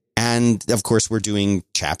updated. And of course, we're doing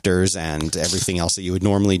chapters and everything else that you would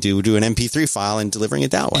normally do an MP3 file and delivering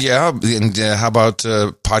it that way. Yeah. And how about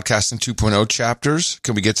podcasting 2.0 chapters?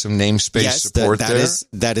 Can we get some namespace support there?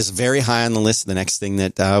 That is very high on the list. The next thing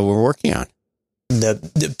that we're working on. The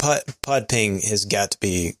PodPing has got to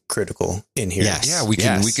be critical in here. Yes. Yeah, we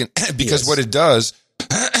can because what it does,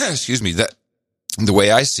 excuse me, that the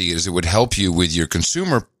way I see it is it would help you with your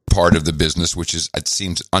consumer part of the business, which it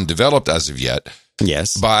seems undeveloped as of yet.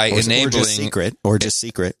 Yes. By enabling or just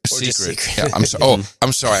secret. Yeah,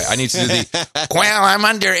 I'm sorry. I need to do well, I'm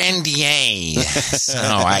under NDA. So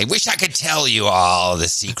I wish I could tell you all the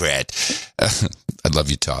secret. I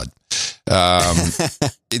love you, Todd.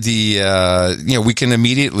 We can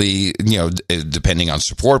immediately, depending on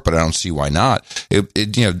support, but I don't see why not.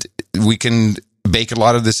 We can bake a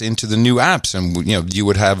lot of this into the new apps and, you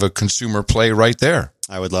would have a consumer play right there.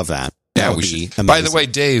 I would love that. Yeah, we should. By the way,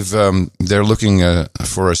 Dave, they're looking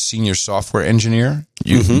for a senior software engineer.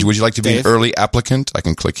 Would you like to be an early applicant? I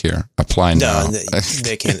can click here. Apply now. No,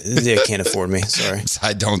 they can't afford me. Sorry.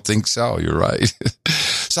 I don't think so. You're right.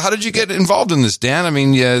 So how did you get involved in this, Dan? I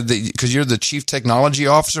mean, because you're the chief technology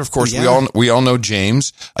officer. Of course, we all know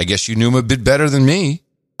James. I guess you knew him a bit better than me.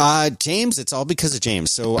 James, it's all because of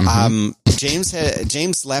James. So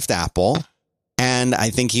James left Apple. And I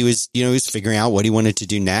think he was figuring out what he wanted to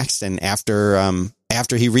do next. And after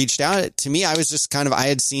he reached out to me, I was just I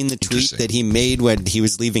had seen the tweet that he made when he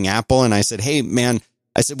was leaving Apple. And I said, hey, man,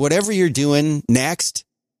 whatever you're doing next,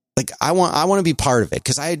 like, I want to be part of it.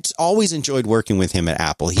 Cause I had always enjoyed working with him at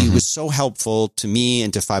Apple. He was so helpful to me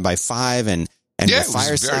and to 5x5 and the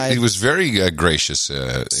Fireside. He was very gracious.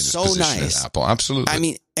 In so his position nice at Apple. Absolutely. I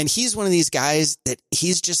mean, and he's one of these guys that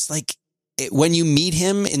he's just like, when you meet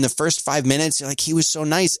him in the first 5 minutes, you're like, he was so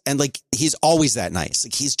nice. And like, he's always that nice.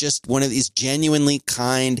 Like, he's just one of these genuinely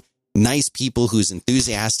kind, nice people who's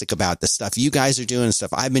enthusiastic about the stuff you guys are doing and stuff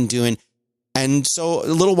I've been doing. And so a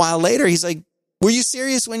little while later, he's like, were you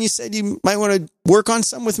serious when you said you might want to work on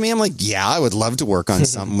something with me? I'm like, yeah, I would love to work on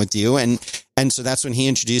something with you. And so that's when he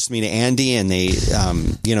introduced me to Andy, and they,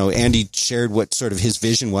 Andy shared what sort of his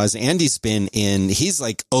vision was. Andy's he's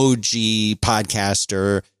like OG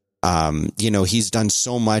podcaster. He's done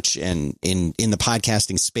so much in the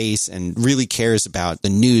podcasting space and really cares about the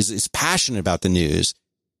news, is passionate about the news.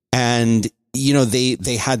 And,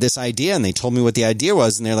 they had this idea and they told me what the idea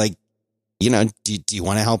was. And they're like, do you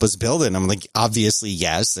want to help us build it? And I'm like, obviously,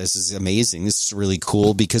 yes, this is amazing. This is really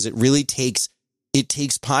cool because it really takes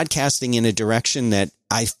podcasting in a direction that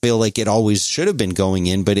I feel like it always should have been going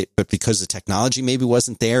in, but because the technology maybe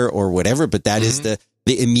wasn't there or whatever, but that is the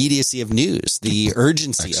immediacy of news, the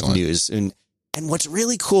urgency of news. And what's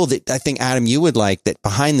really cool that I think, Adam, you would like, that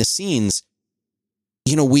behind the scenes,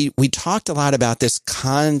 we talked a lot about this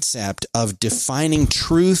concept of defining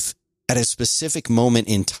truth at a specific moment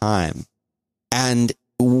in time. And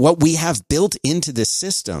what we have built into this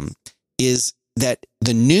system is that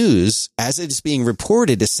the news, as it is being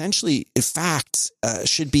reported, essentially, facts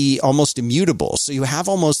should be almost immutable. So you have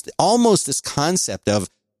almost this concept of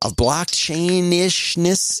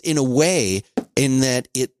blockchain-ishness in a way, in that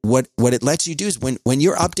what it lets you do is when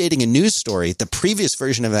you're updating a news story, the previous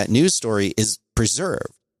version of that news story is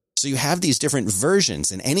preserved. So you have these different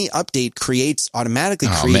versions, and any update automatically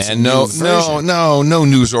creates a new version. No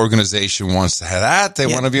news organization wants to have that. They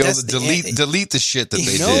want to be able to delete the shit that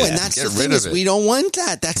they did. And that's the thing is we don't want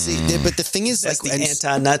that. That's but the thing is, that's the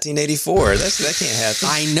anti-1984. That can't happen.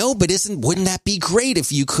 I know, but wouldn't that be great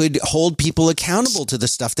if you could hold people accountable to the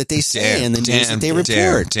stuff that they say and the news that they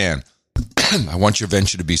report? Dan, I want your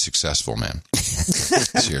venture to be successful, man.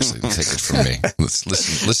 Seriously, take it from me. Let's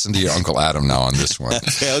listen to your Uncle Adam now on this one.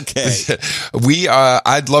 Okay.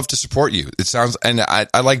 I'd love to support you. It sounds, and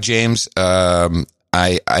I like James.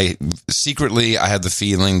 I secretly, I had the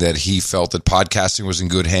feeling that he felt that podcasting was in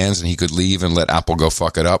good hands and he could leave and let Apple go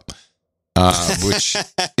fuck it up. Which,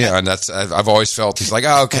 and I've always felt he's like,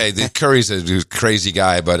 okay, Curry's a crazy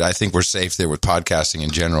guy, but I think we're safe there with podcasting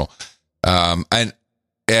in general.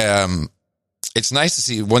 It's nice to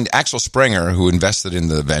see when Axel Springer, who invested in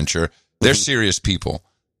the venture, they're serious people.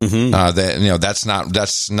 Mm-hmm. That's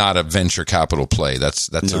not a venture capital play. That's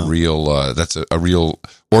a real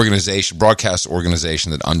organization, broadcast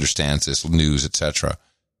organization that understands this news, etc.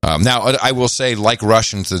 Now, I will say, like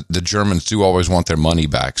Russians, the Germans do always want their money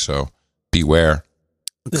back. So beware.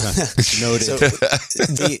 Noted.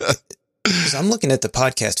 So I'm looking at the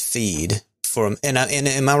podcast feed and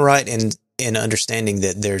am I right in understanding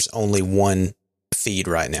that there's only one feed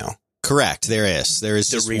right now? Correct. There is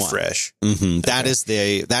the refresh. Mm-hmm.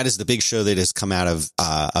 Okay. That is the big show that has come out of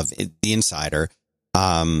the Insider.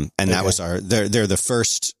 And that was they're the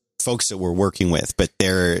first folks that we're working with, but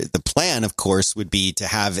the plan, of course, would be to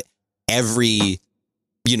have every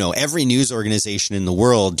news organization in the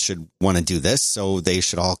world should want to do this. So they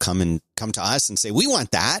should all come to us and say, we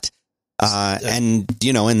want that. And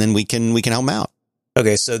then we can help them out.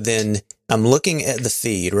 Okay. So then I'm looking at the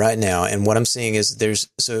feed right now, and what I'm seeing is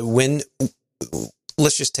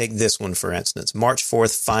let's just take this one, for instance, March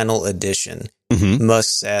 4th, final edition,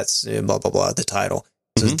 Musk's, blah, blah, blah, the title.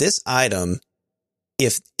 So this item,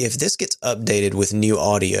 if this gets updated with new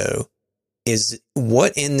audio, is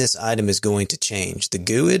what in this item is going to change? The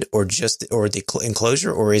GUID or the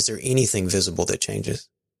enclosure, or is there anything visible that changes?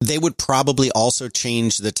 They would probably also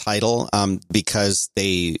change the title because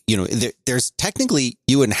there's technically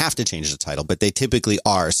you wouldn't have to change the title, but they typically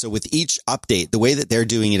are. So with each update, the way that they're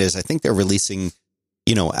doing it is I think they're releasing,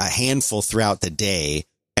 a handful throughout the day.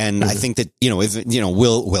 And I think that,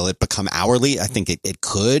 will it become hourly? I think it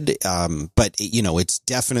could. But it's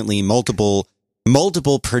definitely multiple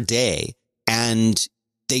per day. And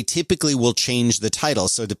they typically will change the title.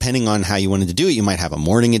 So depending on how you wanted to do it, you might have a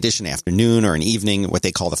morning edition, afternoon, or an evening, what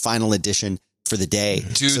they call the final edition for the day.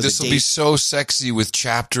 Dude, so this will be so sexy with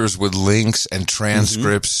chapters, with links and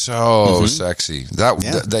transcripts. So sexy.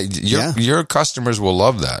 Your customers will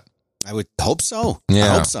love that. I would hope so. Yeah. I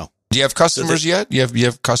hope so. Do you have customers yet? You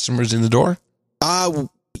have customers in the door?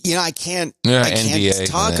 I can't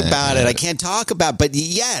talk about it. I can't talk about, but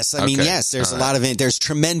yes, I mean, yes, there's a lot of it. There's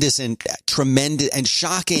tremendous and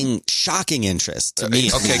shocking interest to me.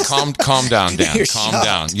 Okay. Calm down, Dan. Calm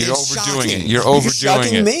down. You're overdoing it. You're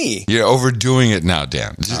overdoing it. Me. You're overdoing it now,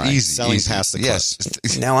 Dan. Just easy. Past the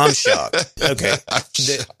yes. Now I'm shocked. Okay. I'm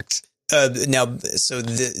shocked. Now, so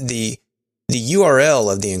the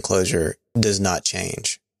URL of the enclosure does not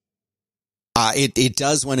change. It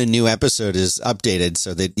does when a new episode is updated,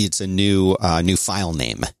 so that it's a new file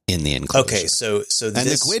name in the enclosure. Okay, so and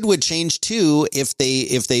the GUID would change too if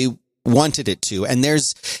they wanted it to. And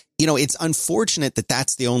there's, it's unfortunate that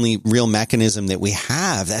that's the only real mechanism that we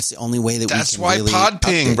have. That's the only way that we can. That's why really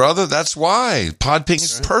PodPing, brother. That's why PodPing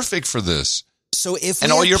is perfect for this. So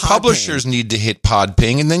all your publishers need to hit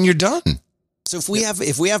PodPing, and then you're done. So if we have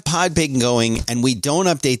PodPing going and we don't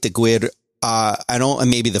update the GUID.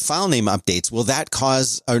 Maybe the file name updates. Will that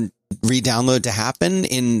cause a re-download to happen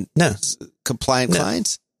in compliant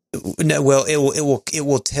clients? No. Well, it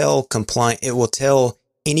will tell compliant. It will tell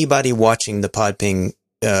anybody watching the PodPing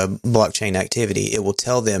blockchain activity. It will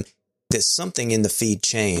tell them that something in the feed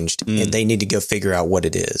changed, and they need to go figure out what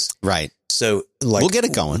it is. Right. So, we'll get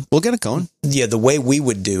it going. Yeah, the way we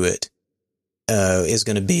would do it is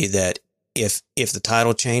going to be that if the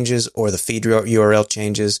title changes or the feed URL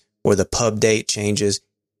changes, or the pub date changes,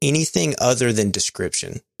 anything other than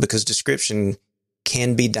description, because description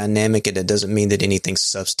can be dynamic and it doesn't mean that anything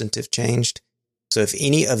substantive changed. So if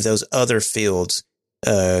any of those other fields,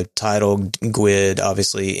 title, GUID,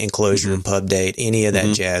 obviously enclosure, pub date, any of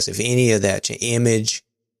that jazz, if any of that image,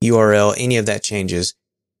 URL, any of that changes,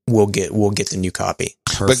 we'll get the new copy.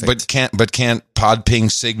 Perfect. But can't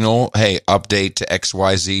PodPing signal, hey, update to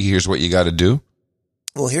XYZ, here's what you got to do?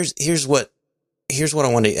 Well, here's what here's what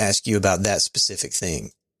I wanted to ask you about that specific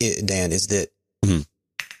thing, Dan, is that,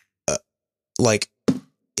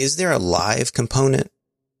 is there a live component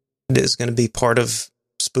that is going to be part of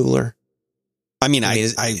Spooler? I mean,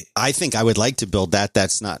 I think I would like to build that.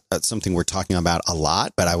 That's not something we're talking about a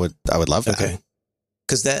lot, but I would love that. Okay.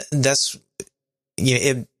 Because that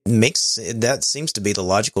seems to be the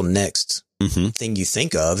logical next thing you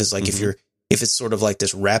think of, is like, if it's sort of like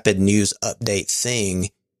this rapid news update thing,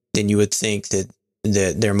 then you would think that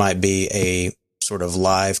there might be a sort of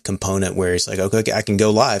live component where it's like, okay, I can go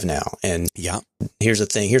live now. And here's a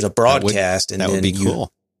thing, here's a broadcast. That would be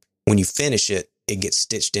cool. When you finish it, it gets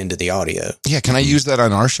stitched into the audio. Yeah. Can I use that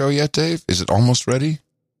on our show yet, Dave? Is it almost ready?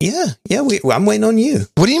 Yeah. I'm waiting on you.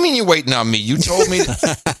 What do you mean you're waiting on me? You told me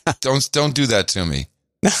don't do that to me.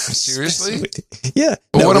 Seriously? Yeah.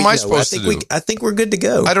 Well, what am I supposed to do? I think we're good to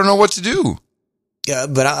go. I don't know what to do. Yeah,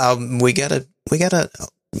 but we gotta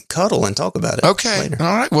cuddle and talk about it. Okay. Later.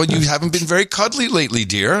 All right. Well, you haven't been very cuddly lately,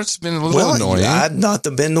 dear. It's been a little annoying. I've not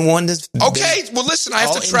been the one that's okay. Well, listen, I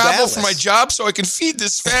have to travel for my job so I can feed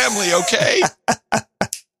this family. Okay.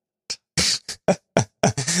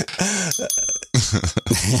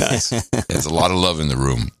 Nice. There's a lot of love in the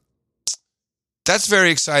room. That's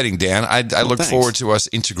very exciting, Dan. I look forward to us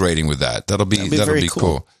integrating with that. That'll be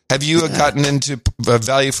cool. Have you gotten into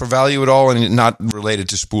value for value at all, and not related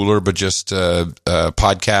to Spooler, but just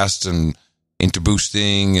podcasts and into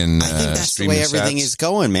boosting and I think that's the way everything is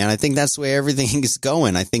going, man. I think that's the way everything is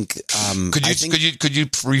going. I think. Could you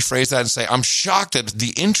rephrase that and say, I'm shocked at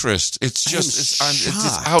the interest. It's just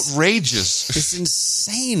outrageous. It's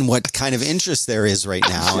insane what kind of interest there is right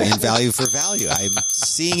now in value for value. I'm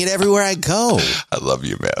seeing it everywhere I go. I love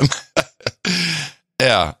you, man.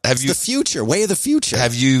 Yeah. The future, way of the future.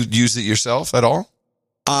 Have you used it yourself at all?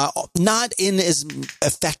 Not in as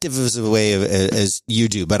effective as a way as you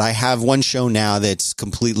do, but I have one show now that's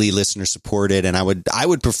completely listener supported, and I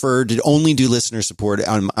would prefer to only do listener supported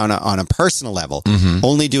on a personal level.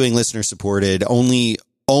 Only doing listener supported, only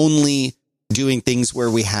doing things where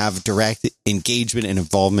we have direct engagement and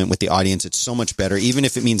involvement with the audience. It's so much better, even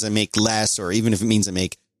if it means I make less, or even if it means I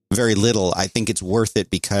make very little. I think it's worth it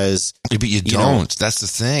because but you don't. That's the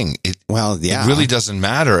thing. It really doesn't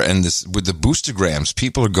matter. And this with the boostergrams,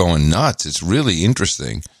 people are going nuts. It's really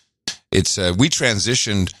interesting. It's we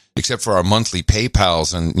transitioned, except for our monthly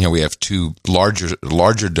PayPals, and we have two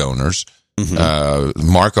larger donors,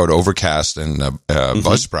 Marco at Overcast and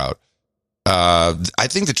Buzzsprout. I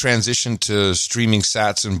think the transition to streaming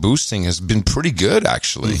sats and boosting has been pretty good,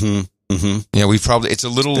 actually. It's a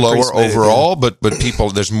little lower overall, but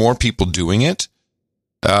there's more people doing it.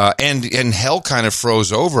 And hell kind of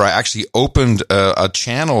froze over. I actually opened a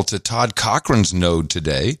channel to Todd Cochran's node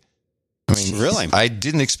today. I mean, really? I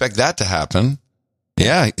didn't expect that to happen.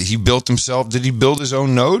 Yeah, he built himself. Did he build his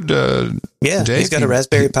own node? Yeah, Dave? He's got a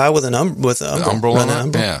Raspberry Pi with an Umbrel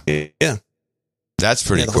on it. Yeah. That's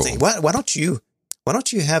pretty cool. Why don't you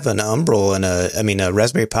have an Umbrel and a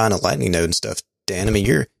Raspberry Pi and a Lightning node and stuff, Dan? I mean,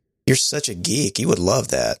 you're such a geek. You would love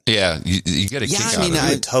that. Yeah, you get a kick out of it.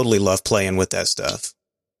 I would totally love playing with that stuff.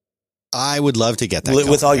 I would love to get that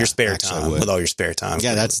with all your spare time. With all your spare time.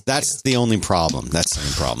 Yeah, that's the only problem. That's the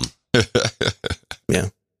only problem. Yeah.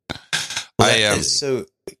 So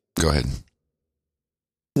go ahead.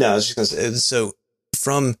 No, I was just going to say. So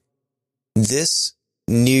from this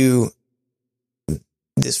new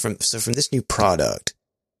product,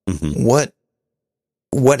 what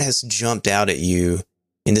has jumped out at you?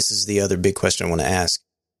 And this is the other big question I want to ask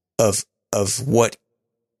of what,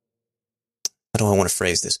 how do I want to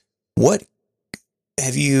phrase this? What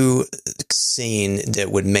have you seen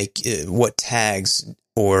that would make, what tags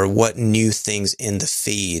or what new things in the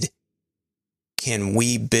feed can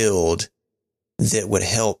we build that would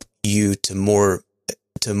help you to more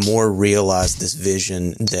realize this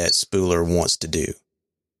vision that Spooler wants to do?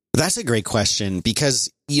 That's a great question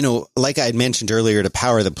because, like I had mentioned earlier, to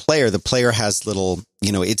power the player has little,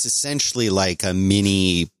 it's essentially like a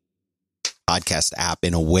mini podcast app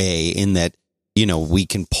in a way, in that, we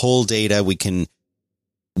can pull data, we can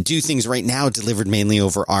do things right now delivered mainly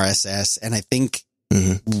over RSS. And I think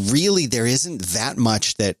really there isn't that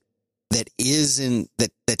much that's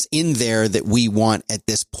in there that we want at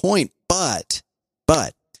this point. But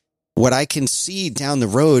what I can see down the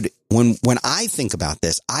road, when I think about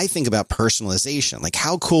this, I think about personalization. Like,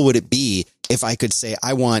 how cool would it be if I could say,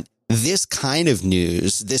 I want this kind of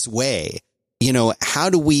news this way? How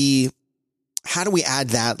do we add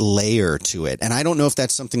that layer to it? And I don't know if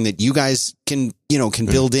that's something that you guys can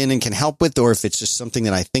build in and can help with, or if it's just something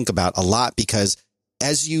that I think about a lot, because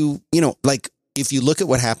as like if you look at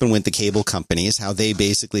what happened with the cable companies, how they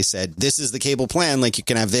basically said, this is the cable plan, like you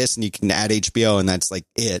can have this and you can add HBO and that's like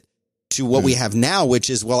it, to what we have now, which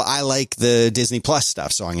is, well, I like the Disney Plus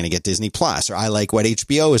stuff, so I'm going to get Disney Plus, or I like what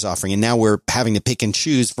HBO is offering. And now we're having to pick and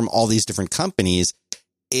choose from all these different companies.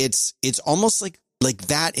 It's almost like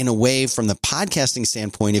that in a way from the podcasting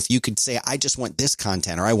standpoint. If you could say, I just want this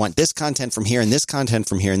content, or I want this content from here and this content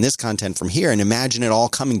from here and this content from here, and imagine it all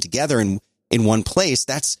coming together in one place,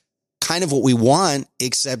 that's kind of what we want,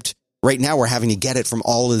 except right now we're having to get it from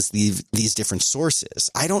all of these different sources.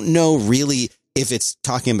 I don't know really if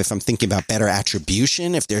I'm thinking about better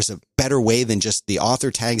attribution, if there's a better way than just the author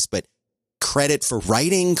tags, but credit for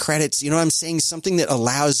writing credits, you know what I'm saying? Something that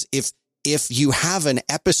allows, if you have an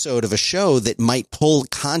episode of a show that might pull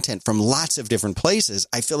content from lots of different places,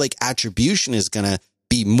 I feel like attribution is going to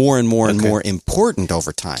be more and more and more important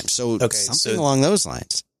over time. So something along those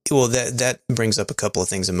lines. Well, that brings up a couple of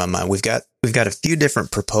things in my mind. We've got a few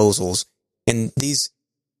different proposals, and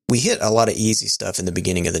we hit a lot of easy stuff in the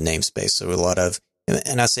beginning of the namespace. So a lot of,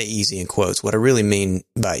 and I say easy in quotes. What I really mean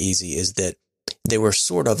by easy is that they were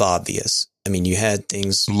sort of obvious. I mean, you had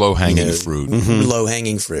things low-hanging fruit,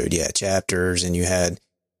 low-hanging fruit, chapters, and you had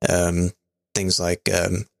things like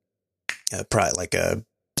like a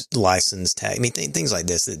license tag. I mean, things like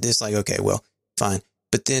this. That it's like, okay, well, fine,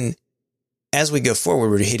 but then, as we go forward,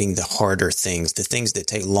 we're hitting the harder things, the things that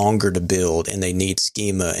take longer to build, and they need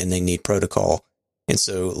schema and they need protocol. And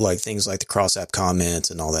so, like things like the cross-app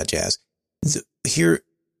comments and all that jazz.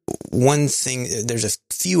 One thing, there's a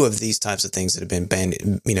few of these types of things that have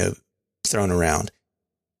been thrown around.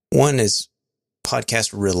 One is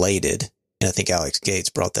podcast related, and I think Alex Gates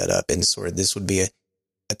brought that up. And sort of this would be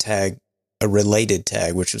a tag, a related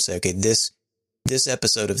tag, which would say, okay, this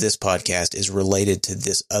episode of this podcast is related to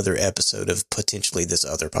this other episode of potentially this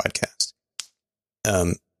other podcast.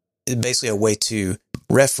 Basically a way to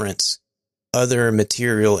reference other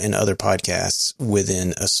material in other podcasts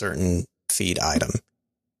within a certain feed item.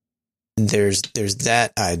 There's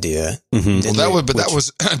that idea. Mm-hmm. Well, that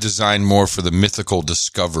was designed more for the mythical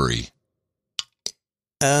discovery.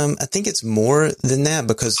 I think it's more than that,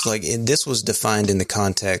 because this was defined in the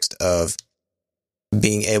context of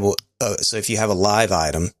being able. So if you have a live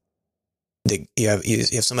item,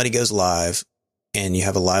 if somebody goes live and you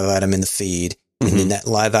have a live item in the feed, and then that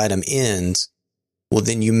live item ends, well,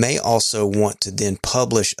 then you may also want to then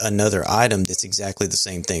publish another item that's exactly the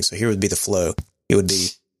same thing. So here would be the flow. It would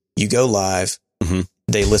be, you go live,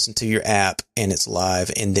 they listen to your app and it's live,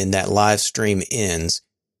 and then that live stream ends.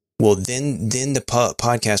 Well, then the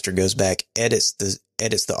podcaster goes back, edits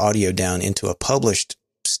the audio down into a published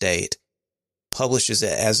state, publishes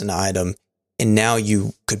it as an item, and now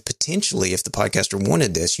you could potentially, if the podcaster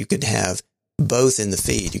wanted this, you could have both in the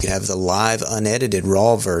feed. You could have the live unedited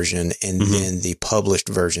raw version and then the published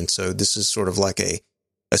version. So this is sort of like a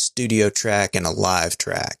studio track and a live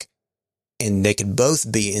track, and they could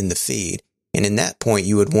both be in the feed. And in that point,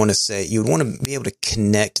 you would want to be able to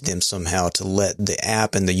connect them somehow to let the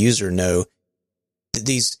app and the user know that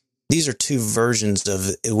these are two versions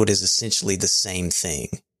of what is essentially the same thing.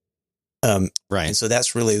 Right. And so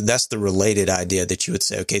that's the related idea, that you would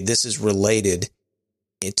say, okay, this is related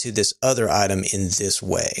to this other item in this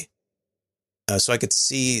way. So I could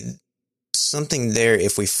see something there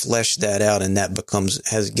if we flesh that out, and that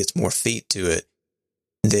gets more feet to it,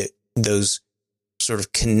 that those sort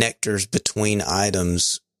of connectors between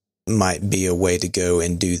items might be a way to go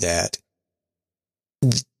and do that.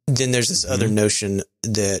 Then there's this other notion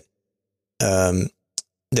that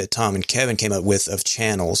that Tom and Kevin came up with of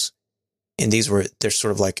channels. And they're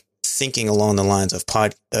sort of like thinking along the lines of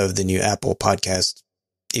the new Apple podcast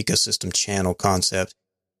ecosystem channel concept,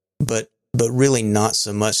 but really not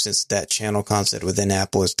so much, since that channel concept within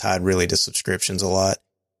Apple is tied really to subscriptions a lot.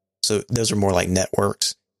 So those are more like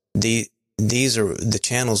networks. The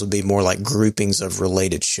channels would be more like groupings of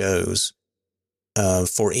related shows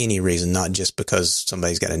for any reason, not just because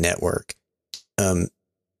somebody's got a network. And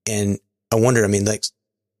I wonder, I mean, like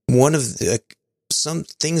some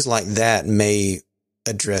things like that may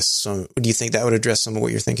address some. Do you think that would address some of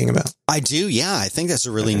what you're thinking about? I do. Yeah. I think that's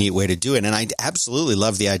a really neat way to do it. And I absolutely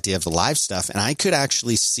love the idea of the live stuff. And I could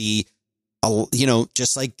actually see,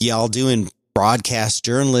 just like y'all do in broadcast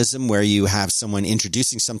journalism, where you have someone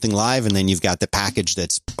introducing something live and then you've got the package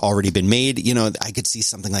that's already been made. I could see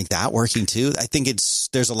something like that working too. I think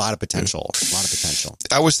there's a lot of potential,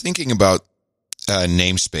 I was thinking about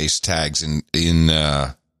namespace tags in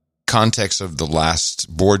context of the last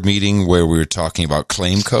board meeting where we were talking about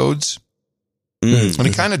claim codes. And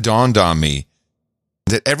it kind of dawned on me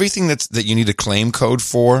that everything that you need a claim code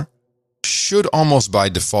for should almost by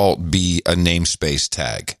default be a namespace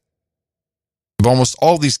tag. Almost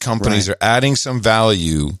all these companies are adding some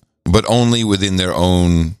value, but only within their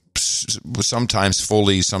own, sometimes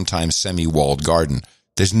fully, sometimes semi-walled garden.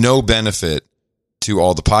 There's no benefit to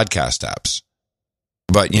all the podcast apps.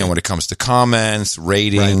 But, when it comes to comments,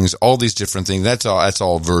 ratings, all these different things, that's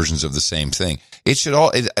all versions of the same thing. It should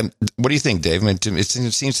all, what do you think, Dave? It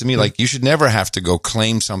seems to me like you should never have to go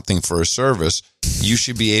claim something for a service. You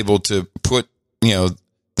should be able to put,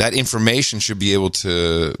 that information should be able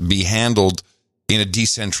to be handled in a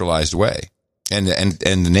decentralized way. And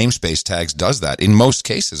the namespace tags does that in most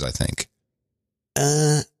cases, I think.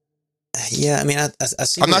 Yeah, I mean, I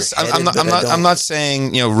see. I'm not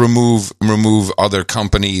saying remove other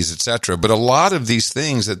companies, etc. But a lot of these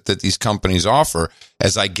things that these companies offer,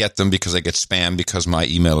 as I get them because I get spam because my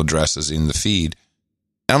email address is in the feed,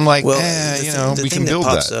 and I'm like, we can build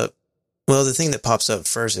that. Well, the thing that pops up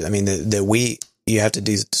first, I mean, you have to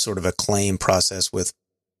do sort of a claim process with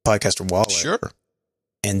Podcaster Wallet, sure,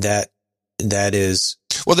 and that is.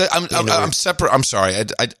 Well, I'm separate. I'm sorry.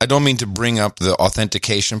 I don't mean to bring up the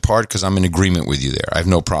authentication part because I'm in agreement with you there. I have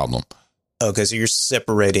no problem. Okay, so you're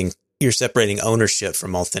separating ownership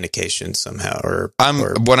from authentication somehow,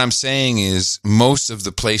 what I'm saying is most of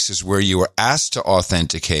the places where you are asked to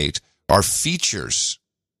authenticate are features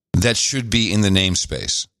that should be in the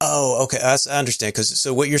namespace. Oh, okay, I understand.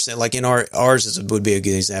 So what you're saying, like in ours would be a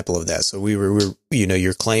good example of that. So we're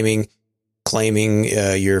you're claiming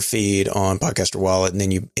your feed on Podcaster Wallet,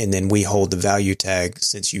 and then we hold the value tag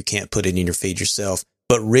since you can't put it in your feed yourself.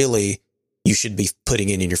 But really, you should be putting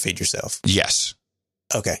it in your feed yourself. Yes.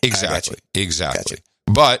 Okay. Exactly. Gotcha.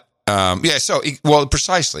 But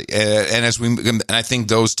precisely, and I think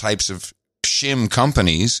those types of shim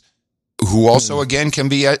companies, who also again can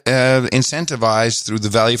be incentivized through the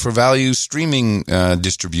value for value streaming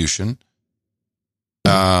distribution.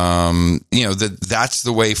 That's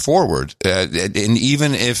the way forward. And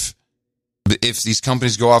even if these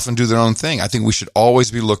companies go off and do their own thing, I think we should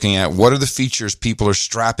always be looking at what are the features people are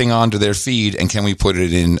strapping onto their feed, and can we put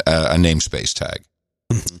it in a namespace tag?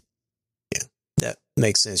 Mm-hmm. Yeah, that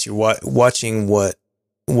makes sense. You're watching what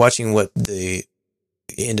the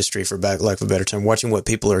industry, for lack of a better term, watching what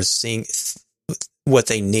people are seeing, what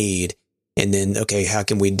they need. And then, okay, how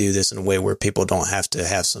can we do this in a way where people don't have to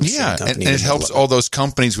have some company? And it helps all those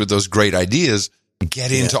companies with those great ideas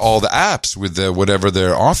get into all the apps with whatever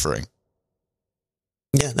they're offering.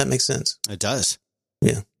 Yeah, that makes sense. It does.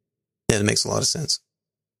 Yeah, that makes a lot of sense.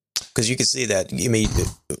 Because you can see that. I mean,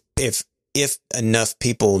 if enough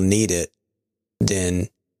people need it, then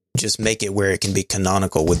just make it where it can be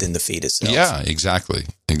canonical within the feed itself. Yeah, exactly.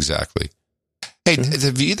 Hey,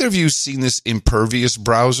 have either of you seen this Impervious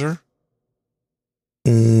browser?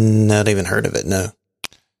 Not even heard of it, no.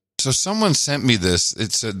 So someone sent me this.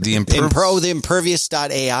 It's the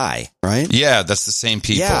Impervious.ai, right? Yeah, that's the same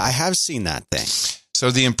people. Yeah, I have seen that thing. So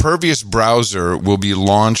the Impervious browser will be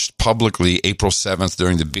launched publicly April 7th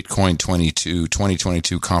during the Bitcoin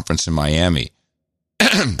 2022 conference in Miami.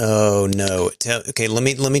 Oh no!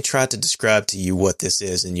 Let me try to describe to you what this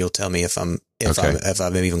is, and you'll tell me if I'm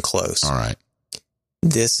even close. All right.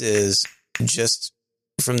 This is, just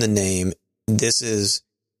from the name, this is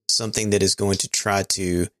something that is going to try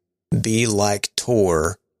to be like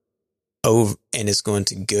Tor, and it's going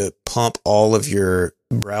to pump all of your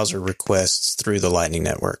browser requests through the Lightning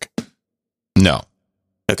Network. No.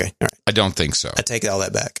 Okay. All right. I don't think so. I take all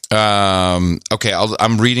that back. Okay.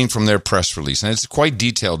 I'm reading from their press release, and it's quite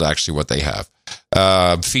detailed, actually, what they have.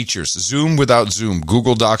 Features: Zoom without Zoom,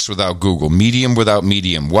 Google Docs without Google, Medium without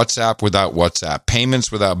Medium, WhatsApp without WhatsApp, payments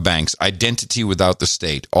without banks, identity without the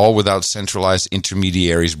state, all without centralized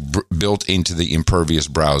intermediaries built into the Impervious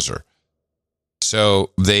browser.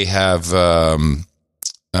 So they have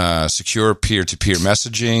secure peer-to-peer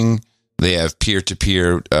messaging. They have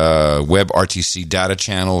peer-to-peer WebRTC data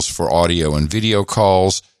channels for audio and video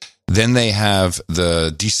calls. Then they have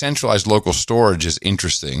the decentralized local storage is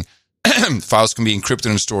interesting. Files can be encrypted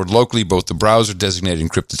and stored locally. Both the browser-designated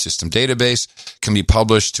encrypted system database can be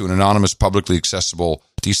published to an anonymous, publicly accessible,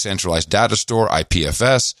 decentralized data store,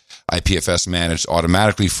 IPFS. IPFS managed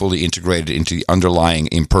automatically, fully integrated into the underlying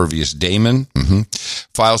Impervious daemon.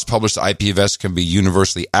 Files published to IPFS can be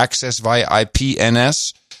universally accessed via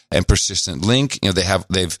IPNS and persistent link.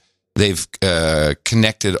 They've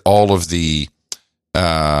connected all of the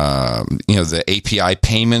the API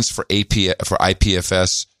payments for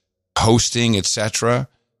IPFS hosting, etc.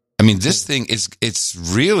 I mean, this thing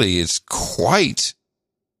it's quite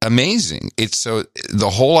amazing. The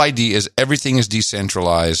whole idea is everything is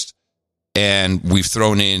decentralized, and we've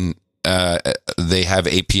thrown in they have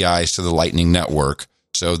APIs to the Lightning Network.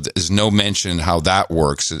 So there's no mention how that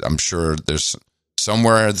works. I'm sure there's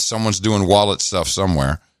somewhere someone's doing wallet stuff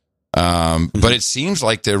somewhere. But it seems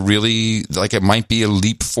like they're really, like it might be a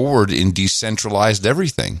leap forward in decentralized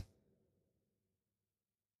everything.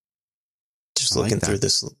 Just looking through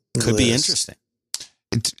this could be interesting.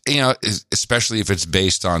 Especially if it's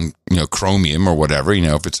based on, Chromium or whatever,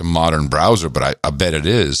 if it's a modern browser, but I bet it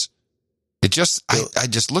is. It just, I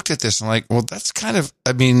just looked at this and like, well, that's kind of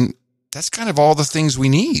all the things we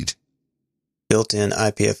need. Built-in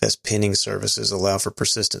IPFS pinning services allow for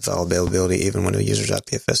persistent file availability even when a user's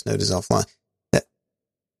IPFS node is offline.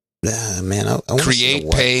 Man, I want create,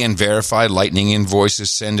 pay, and verify Lightning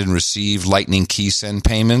invoices, send and receive Lightning key send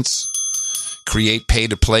payments. Create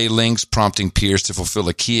pay-to-play links, prompting peers to fulfill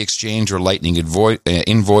a key exchange or Lightning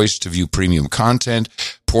invoice to view premium content.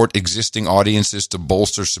 Port existing audiences to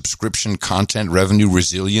bolster subscription content revenue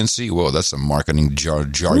resiliency. Whoa, that's some marketing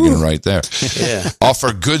jargon right there. Yeah.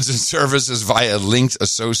 Offer goods and services via links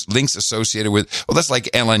associated with, well, that's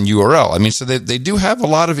like LN URL. I mean, so they do have a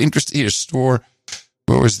lot of interest here. Store,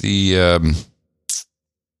 what was the...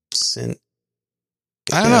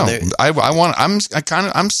 I don't know.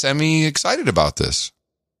 I'm semi excited about this.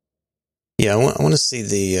 Yeah, I want to see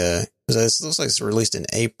this looks like it's released in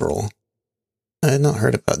April. I had not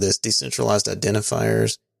heard about this. Decentralized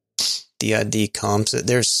identifiers, DID comps.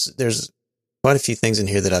 There's quite a few things in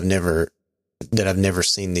here that I've never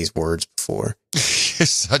seen these words before.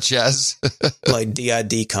 Such as like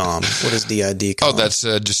DID com. What is DID com? Oh, that's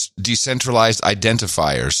just decentralized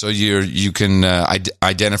identifier. So you can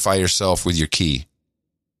identify yourself with your key.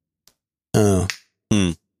 Oh,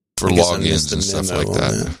 for logins and stuff like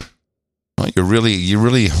that. Well, you're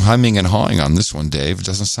really humming and hawing on this one, Dave. It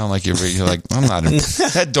doesn't sound like you're like, I'm not.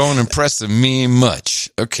 That don't impress me much.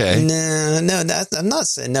 Okay. No, I'm not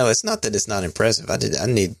saying. No, it's not that it's not impressive.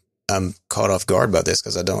 I'm caught off guard by this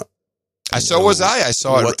because I don't. So was I. I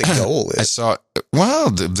saw what the goal is.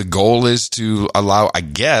 The goal is to allow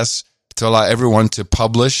everyone to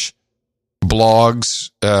publish blogs,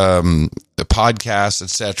 podcasts,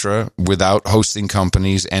 etc., without hosting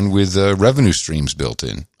companies and with revenue streams built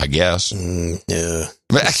in, I guess. Yeah.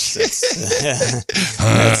 I'm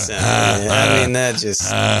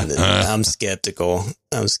skeptical.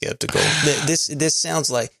 This sounds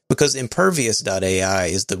like, because Impervious.ai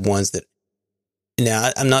is the ones that, now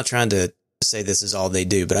I'm not trying to say this is all they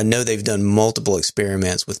do, but I know they've done multiple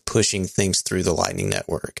experiments with pushing things through the Lightning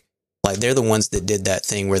Network. Like, they're the ones that did that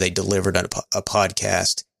thing where they delivered a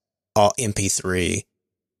podcast, MP3,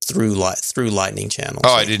 through Lightning channels.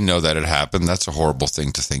 Oh, I didn't know that had happened. That's a horrible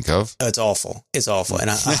thing to think of. It's awful. It's awful. And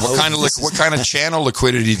what kind of channel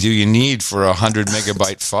liquidity do you need for 100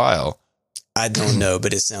 megabyte file? I don't know,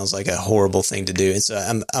 but it sounds like a horrible thing to do. And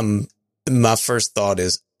so my first thought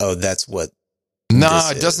is, oh, that's what. No,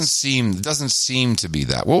 it doesn't seem to be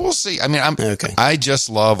that. Well, we'll see. I mean, I just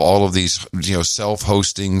love all of these,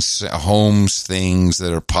 self-hosting homes things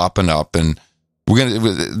that are popping up, and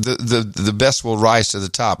the best will rise to the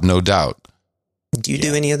top, no doubt. Do you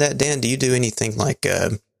do any of that, Dan? Do you do anything like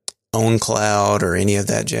OwnCloud or any of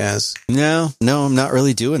that jazz? No, I'm not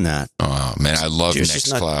really doing that. Oh man, I love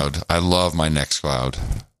Nextcloud. I love my Nextcloud.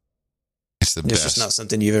 It's the best. It's just not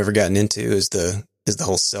something you've ever gotten into. Is the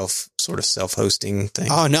whole self-hosting thing?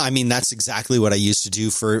 Oh no, I mean, that's exactly what I used to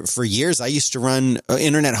do for years. I used to run an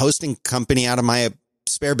internet hosting company out of my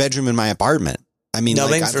spare bedroom in my apartment. I mean, no,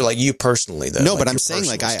 for you personally though. No, but I'm saying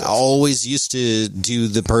I always used to do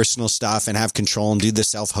the personal stuff and have control and do the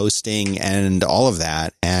self-hosting and all of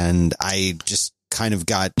that, and I just kind of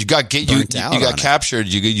got captured.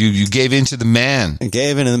 You gave in to the man. I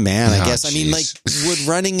gave in to the man, I guess. Geez. I mean, would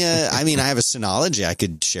running I have a Synology I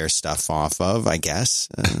could share stuff off of, I guess.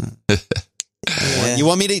 Do you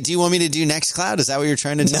want me to do Nextcloud? Is that what you're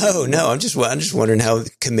trying to do? No. I'm just wondering how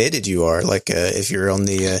committed you are. Like, if you're on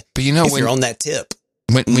the, but you're on that tip.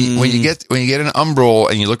 When you get an Umbrel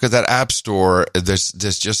and you look at that app store, there's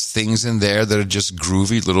just things in there that are just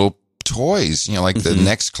groovy little toys, like the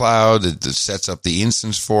Nextcloud that sets up the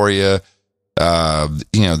instance for you.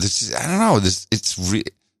 This is, I don't know, it's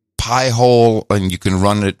Pi-hole, and you can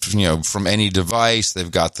run it, from any device.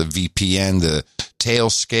 They've got the VPN, the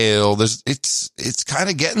Tailscale. It's kind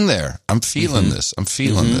of getting there. I'm feeling this.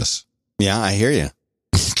 Yeah, I hear you.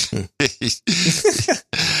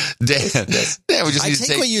 Dan, we just I need to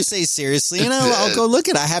take what you say seriously. I'll go look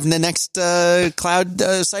at it. I have the next cloud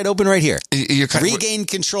site open right here. You're Regain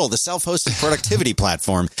Control, the self-hosted productivity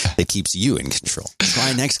platform that keeps you in control.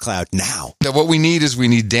 Try Nextcloud now. Now, what we need is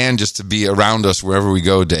Dan just to be around us wherever we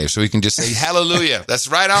go, Dave, so we can just say hallelujah. That's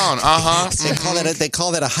right on. They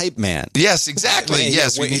call that a hype man. Yes, exactly.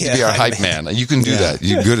 Yes, we need to be our hype man. You can do that.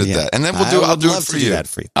 You're good at that. And then I'll do it for you.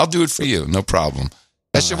 I'll do it for you. No problem.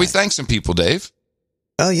 Should we thank some people, Dave?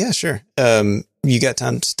 Oh yeah, sure. You got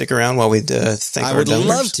time to stick around while we thank our donors? I would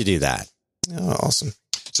love to do that. Oh, awesome.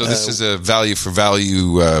 So this is a value for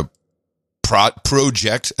value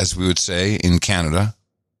project, as we would say in Canada.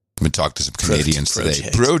 I'm going to talk to some Canadians today.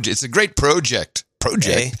 It's a great project.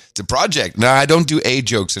 It's a project. No, I don't do A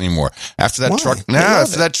jokes anymore. After that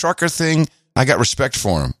that trucker thing, I got respect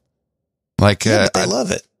for him. Like, but they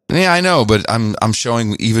love it. Yeah, I know, but I'm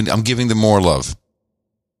giving them more love.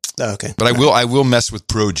 Oh, okay. But I will mess with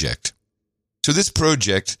project. So this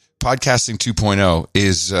project, Podcasting 2.0,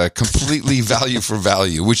 is completely value for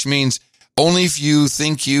value, which means only if you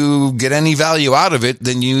think you get any value out of it,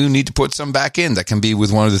 then you need to put some back in. That can be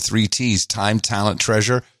with one of the 3 T's: time, talent,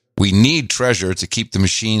 treasure. We need treasure to keep the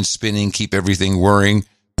machine spinning, keep everything whirring.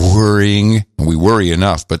 We worry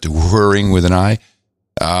enough, but whirring with an I.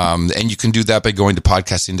 And you can do that by going to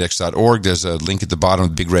podcastindex.org. There's a link at the bottom,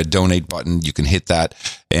 the big red donate button. You can hit that.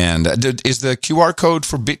 And is the QR code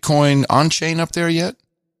for Bitcoin on chain up there yet?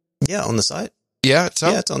 Yeah, on the site. Yeah, it's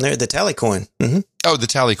up? Yeah, it's on there. The Tally Coin. Mm-hmm. Oh, the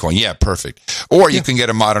Tally Coin. Yeah, perfect. Or you can get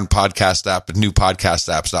a modern podcast app at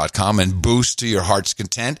newpodcastapps.com and boost to your heart's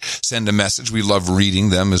content. Send a message. We love reading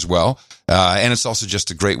them as well. And it's also just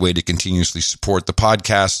a great way to continuously support the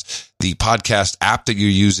podcast app that you're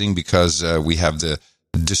using, because we have the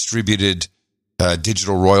distributed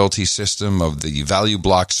digital royalty system of the value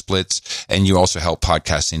block splits, and you also help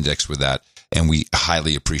Podcast Index with that, and we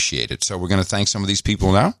highly appreciate it. So we're going to thank some of these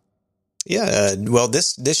people now. Yeah, well,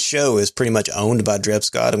 this show is pretty much owned by Dreb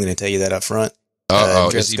Scott. I'm going to tell you that up front.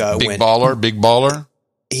 Is he big baller?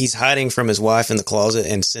 He's hiding from his wife in the closet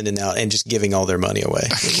and sending out and just giving all their money away.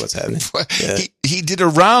 Is what's happening. He did a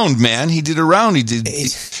round, man. He did a round. He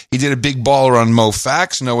did a big baller on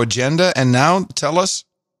MoFax, No Agenda, and now tell us.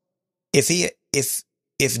 If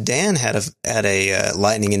Dan had a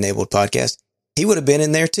lightning enabled podcast, he would have been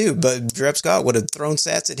in there too. But Dreb Scott would have thrown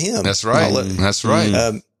sats at him. That's right. That's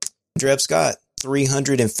right. Dreb Scott,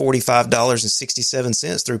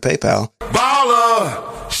 $345.67 through PayPal.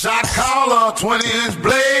 Baller, shot caller, 20-inch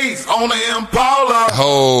blades on the Impala.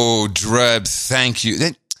 Oh, Dreb, thank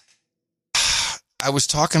you. I was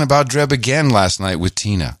talking about Dreb again last night with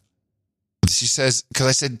Tina. She says, because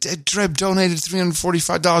I said, Dreb donated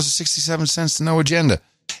 $345.67 to No Agenda.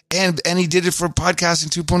 And he did it for Podcasting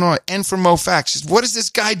 2.0 and for MoFax. She says, what does this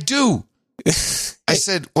guy do? I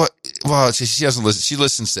said, "What? Well, she doesn't listen. She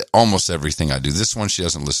listens to almost everything I do. This one she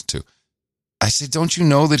doesn't listen to." I said, "Don't you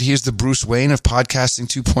know that he's the Bruce Wayne of Podcasting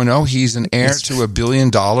 2.0? He's an heir to $1 billion.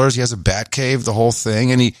 He has a bat cave, the whole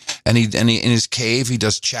thing, and he in his cave he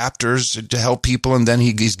does chapters to help people, and then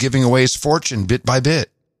he's giving away his fortune bit by bit,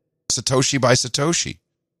 Satoshi by Satoshi."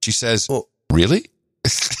 She says, "Really?"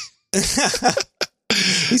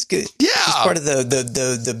 He's good. Yeah, he's part of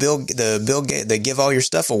the Bill Gates, they give all your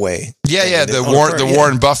stuff away. Yeah, the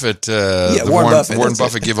Warren Buffett. Warren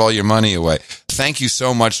Buffett give all your money away. Thank you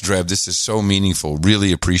so much, Dreb. This is so meaningful.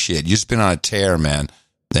 Really appreciate it. You've just been on a tear, man.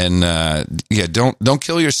 Then don't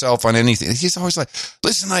kill yourself on anything. He's always like,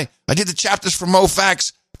 listen, I did the chapters for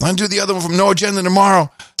MoFax. I'm going to do the other one from No Agenda tomorrow.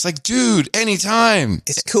 It's like, dude, anytime.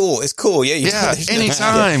 It's cool. Yeah,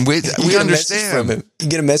 anytime. We understand. You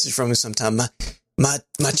get a message from him sometime. My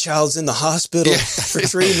child's in the hospital for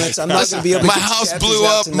treatments. I'm not going to be able to My house blew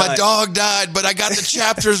up. Tonight. My dog died, but I got the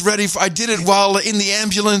chapters ready. I did it while in the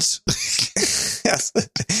ambulance.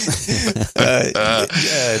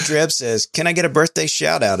 Dreb says, can I get a birthday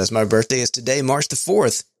shout out, as my birthday is today, March the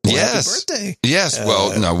 4th? Well, yes. Happy birthday. Yes.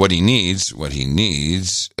 Well, no, what he needs, he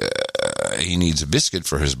needs a biscuit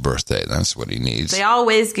for his birthday. That's what he needs. They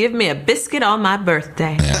always give me a biscuit on my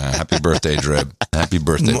birthday. Yeah. Happy birthday, Dreb. Happy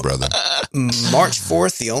birthday, brother. March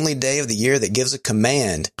 4th, the only day of the year that gives a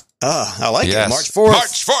command. I like it. March 4th.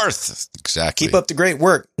 March 4th. Exactly. Keep up the great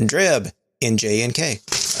work. Dreb, NJNK.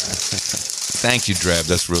 Thank you, Dreb.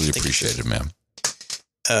 That's really appreciated, man.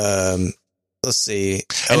 Let's see.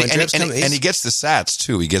 And he gets the sats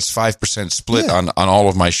too. He gets 5% split on all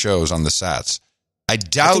of my shows on the sats. I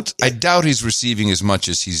doubt he's receiving as much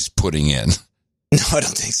as he's putting in. No, I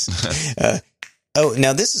don't think so.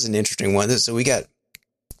 Now this is an interesting one. This is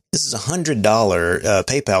 $100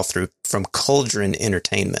 PayPal from Cauldron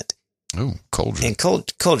Entertainment. Oh, Cauldron. And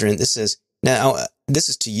Cauldron, this says, now this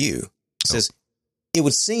is to you. It says, It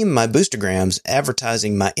would seem my boostergrams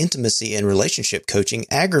advertising my intimacy and relationship coaching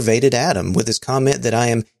aggravated Adam with his comment that I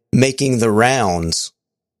am making the rounds.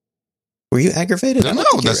 Were you aggravated? No,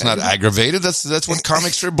 that's not aggravated. That's what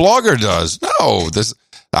Comic Strip Blogger does. No,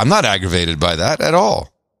 I'm not aggravated by that at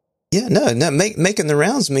all. Yeah, no. Making the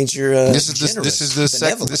rounds means you're this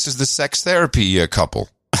is the sex therapy couple.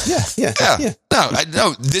 Yeah.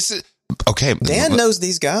 No, this is okay. Dan knows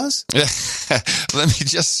these guys. Let me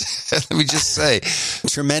just say,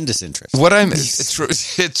 tremendous interest.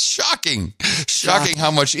 It's shocking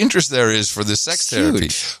how much interest there is for this sex therapy.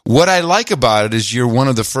 What I like about it is you're one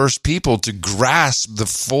of the first people to grasp the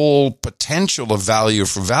full potential of value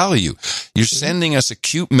for value. You're sending us a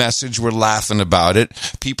cute message. We're laughing about it.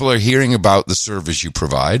 People are hearing about the service you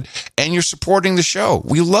provide, and you're supporting the show.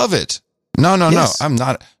 We love it. No. I'm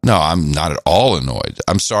not at all annoyed.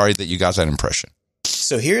 I'm sorry that you got that impression.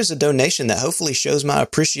 So here's a donation that hopefully shows my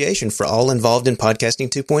appreciation for all involved in Podcasting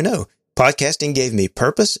 2.0. Podcasting gave me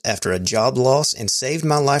purpose after a job loss and saved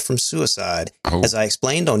my life from suicide. As I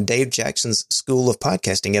explained on Dave Jackson's School of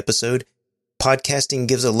Podcasting episode, podcasting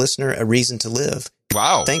gives a listener a reason to live.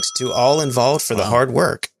 Wow. Thanks to all involved for the hard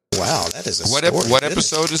work. Wow, that is a story. What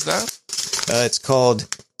episode is that? It's called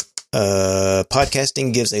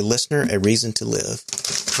Podcasting Gives a Listener a Reason to Live.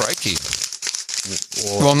 Crikey.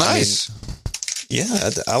 Well, nice.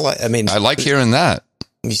 I like hearing that.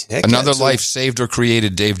 Another life saved or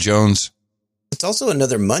created, Dave Jones. It's also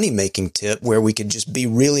another money-making tip where we could just be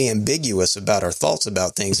really ambiguous about our thoughts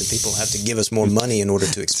about things and people have to give us more money in order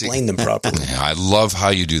to explain them properly. I love how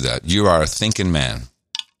you do that. You are a thinking man.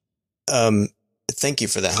 Thank you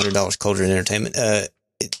for that $100 Cauldron Entertainment.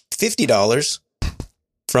 $50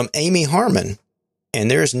 from Amy Harmon.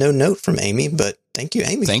 And there is no note from Amy, but thank you,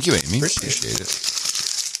 Amy. Thank you, Amy. Appreciate it.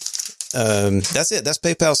 That's it. That's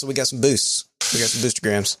PayPal. So we got some boosts. We got some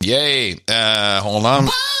boostergrams. Yay. Hold on.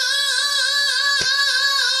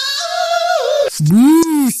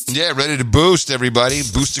 Boost. Yeah, ready to boost, everybody.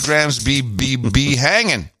 Boostergrams be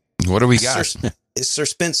hanging. What do we got? Sir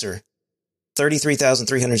Spencer,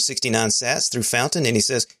 33,369 sats through Fountain. And he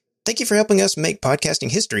says, thank you for helping us make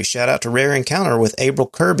podcasting history. Shout out to Rare Encounter with April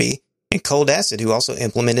Kirby and Cold Acid, who also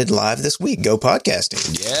implemented live this week. Go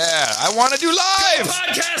podcasting. Yeah, I want to do live. Go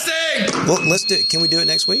podcasting. Well, let's do it. Can we do it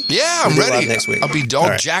next week? Yeah, I'm ready. Next week. I'll be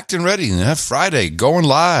all jacked and ready. Friday, going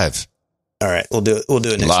live. All right, we'll do it. We'll do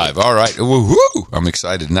it next live. week. All right. Woo-hoo. I'm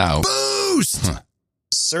excited now. Boost.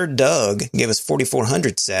 Sir Doug gave us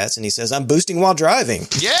 4,400 sats, and he says, I'm boosting while driving.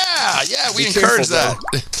 Yeah, we encourage that.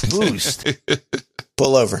 Boost.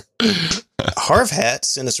 Pull over. Harv Hat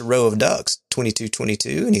sent us a row of ducks,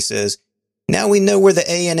 2222, and he says, now we know where the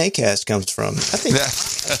A and A cast comes from. I think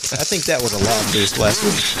that was a loud boost last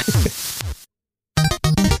week.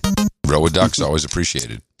 Row of ducks, always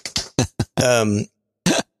appreciated.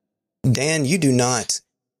 Dan, you do not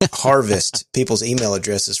harvest people's email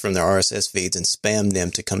addresses from their RSS feeds and spam them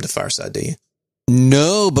to come to Fireside, do you?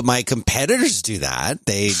 No, but my competitors do that.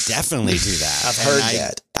 They definitely do that. I've heard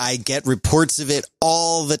that. I get reports of it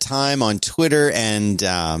all the time on Twitter, and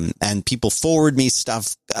people forward me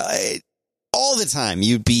stuff all the time.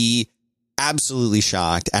 You'd be absolutely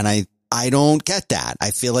shocked, and I don't get that. I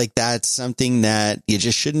feel like that's something that you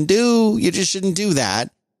just shouldn't do. You just shouldn't do that.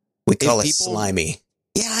 We call it slimy.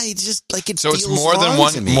 Yeah, I just like it. So feels it's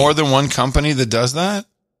more than one company that does that?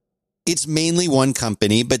 It's mainly one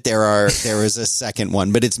company, but there is a second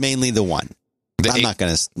one, but it's mainly the one. I'm not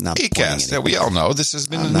going to not Acast. Yeah, we all know this has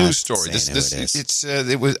been a news story.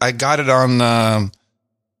 I got it on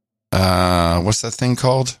what's that thing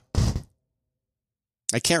called?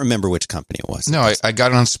 I can't remember which company it was. No, I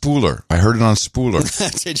got it on Spooler. I heard it on Spooler.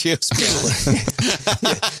 Did you?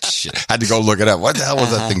 Spooler. Shit. Had to go look it up. What the hell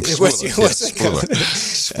was that thing? Spooler.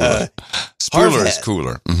 Spooler is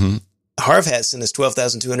cooler. Mm-hmm. Harv Hat sent us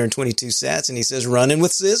 12,222 sats, and he says, running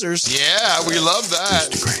with scissors. Yeah, we love that.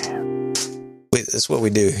 That's what we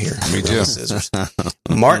do here. We do. Scissors.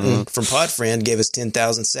 Martin from Podfriend gave us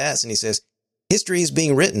 10,000 sats, and he says, history is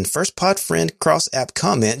being written. First Podfriend cross-app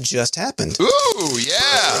comment just happened. Ooh,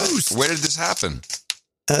 yeah. Where did this happen?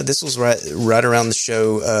 This was right around the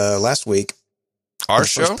show last week. Our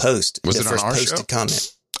show? First post. Was it on our show? Posted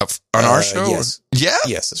comment. On our show? Yes. Yeah?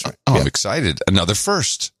 Yes, that's right. Oh, I'm excited. Another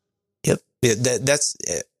first. Yep. That's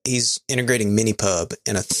he's integrating Minipub,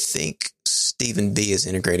 and I think Stephen B is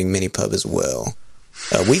integrating Minipub as well.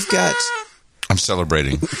 We've got... I'm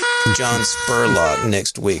celebrating. John Spurlock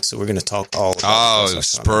next week, so we're going to talk all about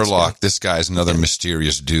Spurlock. This guy's another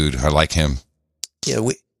mysterious dude. I like him. Yeah,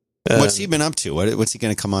 what's he been up to? What's he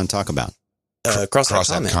going to come on and talk about?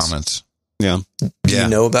 Cross-app comments. Yeah. Do you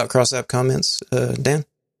know about cross-app comments, Dan?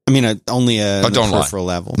 only a don't peripheral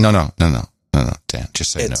lie. level. No, Dan,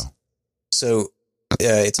 just say no. So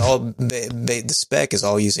it's all the spec is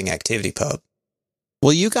all using ActivityPub.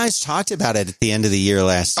 Well, you guys talked about it at the end of the year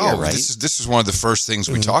last year, right? This is one of the first things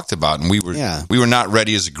we talked about, and we were not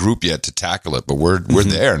ready as a group yet to tackle it, but we're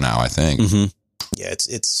there now, I think. Mm-hmm. Yeah,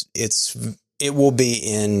 it will be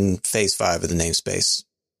in phase 5 of the namespace.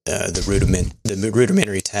 The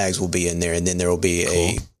rudimentary tags will be in there, and then there will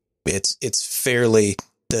be it's fairly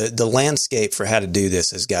the landscape for how to do this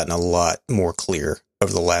has gotten a lot more clear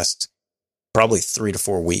over the last probably 3 to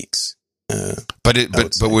 4 weeks. But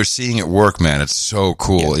we're seeing it work, man. It's so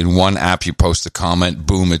cool. Yeah. In one app, you post a comment,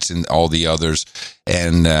 boom, it's in all the others,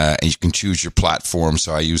 and you can choose your platform.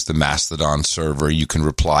 So I use the Mastodon server. You can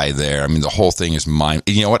reply there. I mean, the whole thing is mine.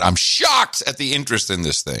 You know what? I'm shocked at the interest in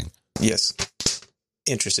this thing. Yes,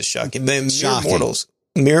 interest is shocking.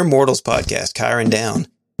 Mirror Mortals podcast. Kyron Down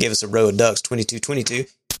gave us a row of ducks. 2222.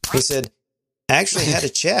 He said, "I actually had a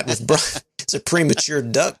chat with Brian." It's a premature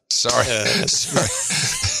duck. Sorry.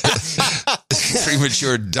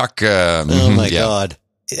 Premature duck. Oh my God.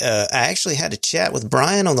 I actually had a chat with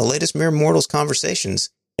Brian on the latest Mirror Mortals conversations,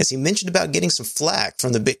 as he mentioned about getting some flack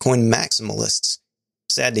from the Bitcoin maximalists.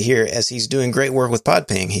 Sad to hear, as he's doing great work with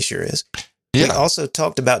PodPing. He sure is. Yeah. We also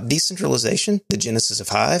talked about decentralization, the genesis of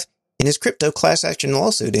Hive, and his crypto class action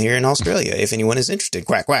lawsuit here in Australia. If anyone is interested,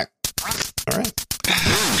 quack, quack. All right.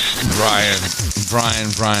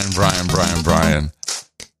 Brian.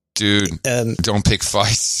 Dude, don't pick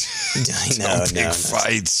fights. Don't pick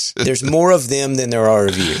fights. There's more of them than there are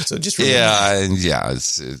of you. So just remember. Yeah.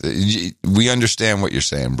 We understand what you're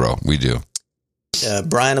saying, bro. We do.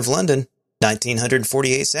 Brian of London,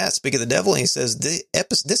 1948 sats. Speak of the devil. And he says,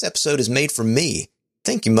 this episode is made for me.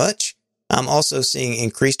 Thank you much. I'm also seeing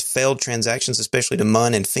increased failed transactions, especially to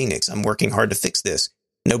Mun and Phoenix. I'm working hard to fix this.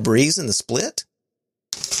 No breeze in the split?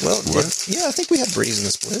 Well, I think we had breeze in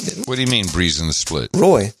the split, didn't we? What do you mean breeze in the split?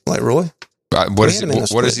 Roy. What is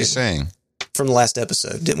he saying? From the last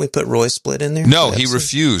episode. Didn't we put Roy's split in there? No, he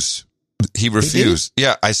refused. He refused.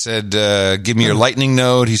 Yeah, I said, give me your lightning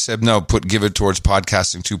node. He said, no, give it towards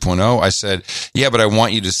podcasting 2.0. I said, yeah, but I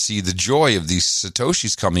want you to see the joy of these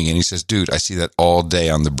Satoshis coming in. He says, dude, I see that all day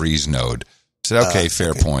on the breeze node. I said, okay,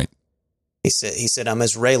 fair point. He said, I'm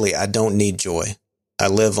Israeli. I don't need joy. I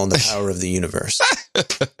live on the power of the universe.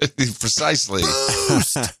 Precisely.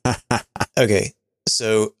 Okay,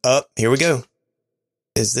 so here we go.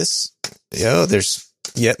 Is this? Yep,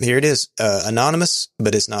 here it is. Anonymous,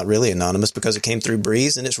 but it's not really anonymous because it came through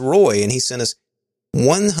Breeze, and it's Roy, and he sent us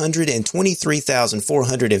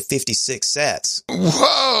 123,456 sats.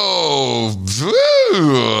 Whoa!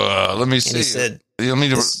 Let me see. And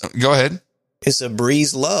he said, go ahead. It's a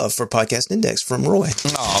Breeze love for Podcast Index from Roy.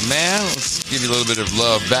 Oh, man. Let's give you a little bit of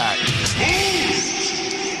love back.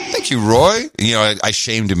 Thank you, Roy. You know, I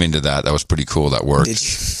shamed him into that. That was pretty cool. That worked.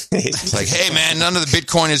 It's like, hey, man, none of the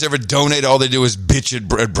Bitcoiners ever donate. All they do is bitch at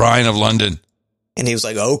Brian of London. And he was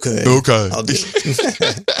like, okay. I'll do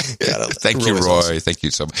it. Thank you, Roy. Awesome. Thank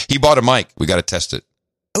you so much. He bought a mic. We got to test it.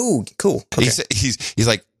 Oh, cool. Okay. He's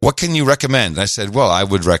like, what can you recommend? And I said, well, I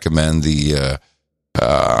would recommend the...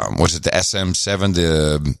 was it the SM7,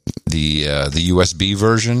 the USB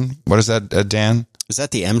version? What is that, Dan? Is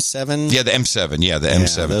that the M7? Yeah, the M7. Yeah, the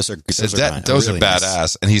M7. Those are really badass.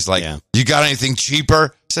 Nice. And he's like, you got anything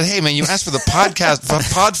cheaper? I said, hey, man, you asked for the podcast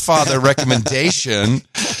Podfather recommendation.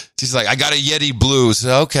 She's like, I got a Yeti Blue.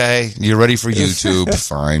 So, okay, you're ready for YouTube.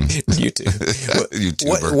 Fine. YouTube.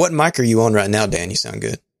 YouTuber. What mic are you on right now, Dan? You sound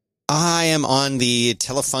good. I am on the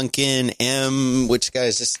Telefunken M, which guy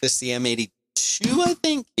is this the M82, I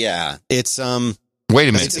think? Yeah. It's, Wait a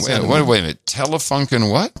minute. Wait a minute. Telefunken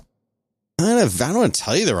what? I don't want to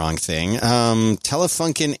tell you the wrong thing.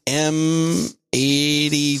 Telefunken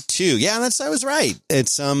M82. Yeah, I was right.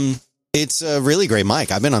 It's a really great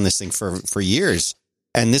mic. I've been on this thing for years.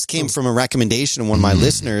 And this came from a recommendation of one of my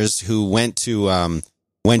listeners who went to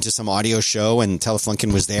some audio show, and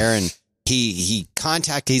Telefunken was there, and he's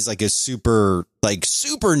like a super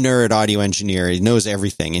nerd audio engineer. He knows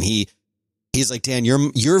everything. And he's like, Dan,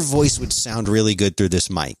 your voice would sound really good through this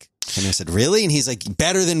mic. And I said, really? And he's like,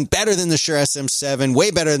 better than the Shure SM7,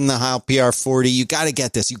 way better than the Heil PR40. You got to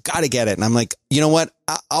get this. You got to get it. And I'm like, you know what?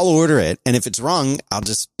 I'll order it. And if it's wrong, I'll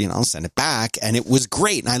just, I'll send it back. And it was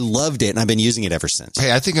great. And I loved it. And I've been using it ever since.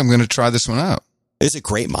 Hey, I think I'm going to try this one out. It's a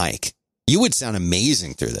great mic. You would sound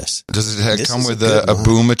amazing through this. Does it come with a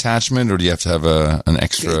boom attachment, or do you have to have an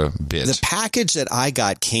extra bit? The package that I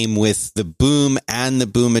got came with the boom and the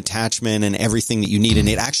boom attachment and everything that you need. And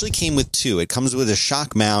it actually came with two. It comes with a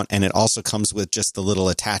shock mount, and it also comes with just the little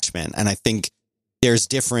attachment. And I think there's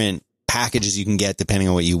different packages you can get depending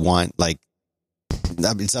on what you want. Like,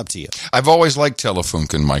 it's up to you. I've always liked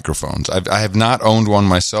Telefunken microphones. I have not owned one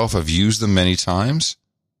myself. I've used them many times.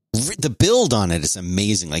 The build on it is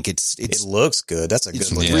amazing. Like it looks good. That's a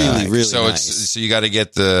good look. Really so nice. So you got to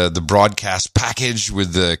get the broadcast package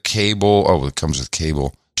with the cable. Oh, it comes with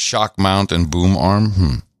cable, shock mount, and boom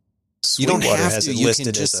arm. You don't Sweetwater have has to. it You listed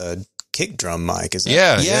can just as a kick drum mic. Is that?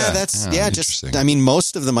 Yeah. Just I mean,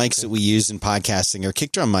 most of the mics that we use in podcasting are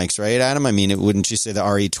kick drum mics, right, Adam? I mean, wouldn't you say the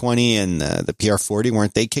RE20 and the PR40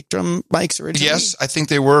 weren't they kick drum mics originally? Yes, I think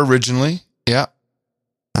they were originally. Yeah.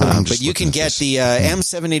 But you can get the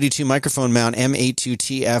M782 microphone mount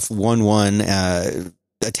M82TF11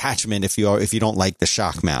 attachment if you don't like the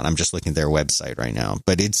shock mount. I'm just looking at their website right now,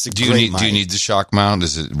 but it's a great mic. Do you need the shock mount?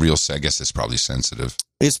 Is it real? I guess it's probably sensitive.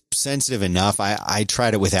 It's sensitive enough. I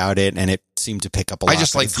tried it without it, and it seemed to pick up a lot. I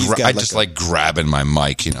just like grabbing my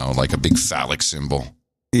mic, like a big phallic symbol.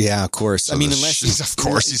 Yeah, of course. So of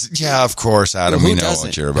course, Adam. We know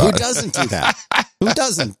what you're about. Who doesn't do that? Who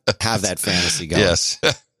doesn't have that fantasy going? Yes.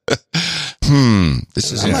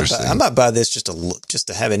 This is interesting. I might buy this just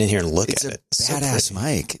to have it in here and look at it. It's a badass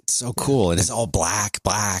mic. It's so cool, and it's all black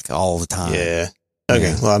all the time. Yeah.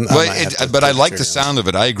 Okay. Well, but I like the sound of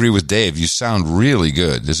it. I agree with Dave. You sound really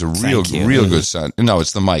good. There's a real good sound. No,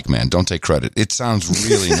 it's the mic, man. Don't take credit. It sounds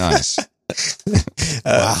really nice.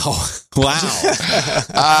 Wow.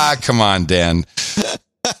 Come on, Dan.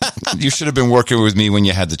 You should have been working with me when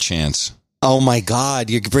you had the chance. Oh my God!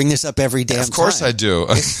 You bring this up every damn time. Of course I do.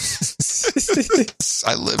 I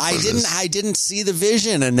live for this. I didn't see the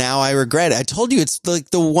vision, and now I regret it. I told you it's like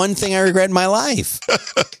the one thing I regret in my life.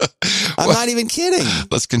 I'm not even kidding.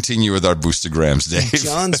 Let's continue with our boostergrams, Dave.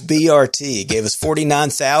 John's BRT gave us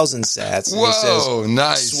 49,000 sats. Whoa, he says,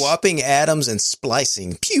 nice. Swapping atoms and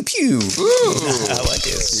splicing. Pew, pew. Ooh. I like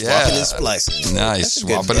it. Swapping and splicing. Nice.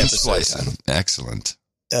 Swapping and splicing. Title. Excellent.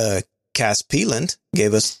 Cass Peeland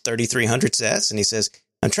gave us 3,300 sats, and he says,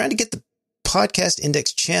 I'm trying to get the podcast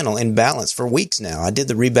index channel in balance for weeks now. I did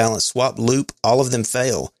the rebalance swap loop. All of them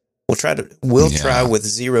fail. We'll try with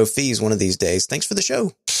zero fees one of these days. Thanks for the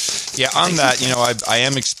show. Yeah, on that, I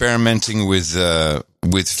am experimenting with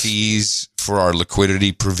fees for our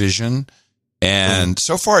liquidity provision, and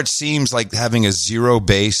so far it seems like having a zero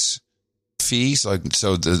base fee, for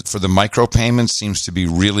the micropayment seems to be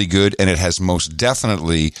really good, and it has most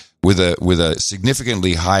definitely with a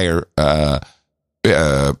significantly higher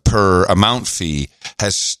per amount fee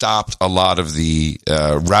has stopped a lot of the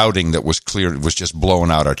routing that was just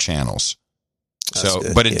blowing out our channels.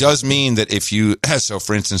 But it does mean that if you,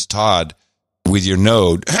 for instance, Todd, with your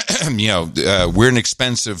node, we're an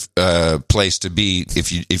expensive place to be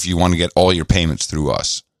if you want to get all your payments through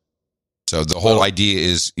us. So the whole idea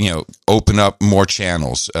is, open up more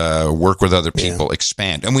channels, work with other people,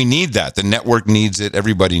 expand. And we need that. The network needs it.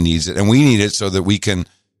 Everybody needs it. And we need it so that we can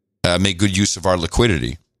make good use of our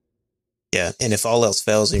liquidity. Yeah. And if all else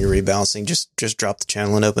fails and you're rebalancing, just drop the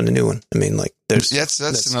channel and open a new one. I mean,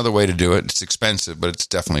 that's another way to do it. It's expensive, but it's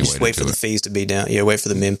definitely a way to do it. Wait for the fees to be down. Yeah. Wait for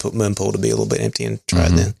the mempool to be a little bit empty and try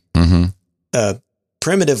it then. Mm-hmm.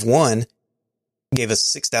 Primitive One gave us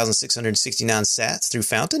 6,669 sats through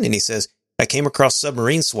Fountain. And he says, I came across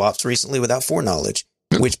submarine swaps recently without foreknowledge,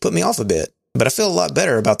 which put me off a bit. But I feel a lot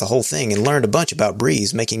better about the whole thing and learned a bunch about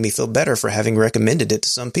Breeze, making me feel better for having recommended it to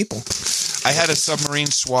some people. I had a submarine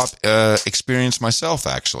swap experience myself,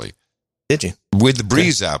 actually. Did you? With the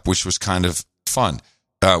Breeze app, which was kind of fun.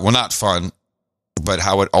 Well, not fun, but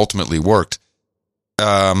how it ultimately worked.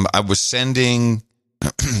 I was sending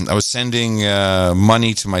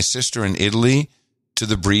money to my sister in Italy to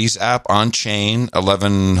the Breeze app on chain,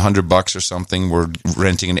 $1,100 or something. We're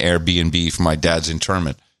renting an Airbnb for my dad's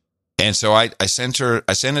interment. And so I sent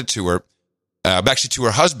it to her, actually to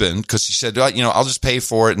her husband, because she said, I'll just pay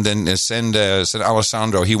for it and then send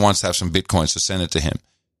Alessandro. He wants to have some Bitcoin, so send it to him.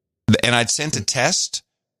 And I'd sent a test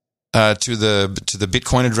to the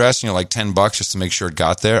Bitcoin address, like $10 just to make sure it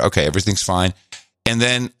got there. Okay, everything's fine. And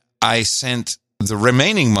then I sent the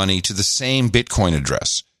remaining money to the same Bitcoin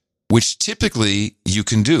address, which typically you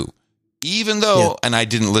can do. Even though, and I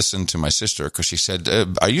didn't listen to my sister because she said,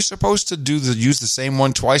 are you supposed to use the same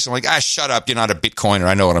one twice? I'm like, shut up. You're not a Bitcoiner.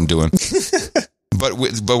 I know what I'm doing. But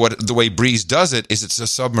the way Breeze does it is it's a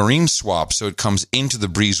submarine swap. So it comes into the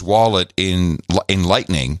Breeze wallet in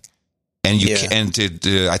Lightning. And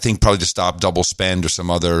I think probably to stop double spend or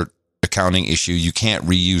some other accounting issue, you can't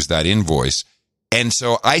reuse that invoice. And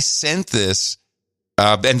so I sent this.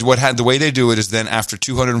 And the way they do it is then after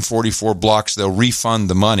 244 blocks, they'll refund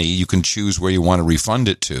the money. You can choose where you want to refund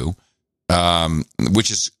it to, which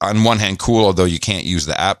is on one hand cool, although you can't use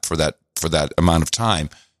the app for that amount of time.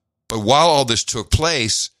 But while all this took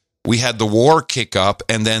place, we had the war kick up,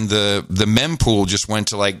 and then the mempool just went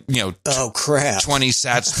to like, oh crap, 20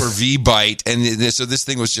 sats per V byte. And so this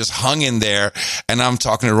thing was just hung in there. And I'm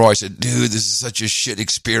talking to Roy. I said, dude, this is such a shit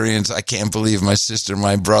experience. I can't believe my sister,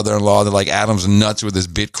 my brother-in-law, they're like Adam's nuts with his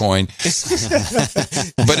Bitcoin. It's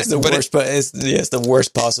the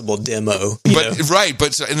worst possible demo. Right.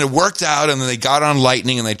 And it worked out, and then they got on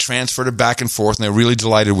Lightning and they transferred it back and forth, and they're really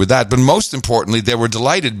delighted with that. But most importantly, they were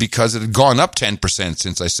delighted because it had gone up 10%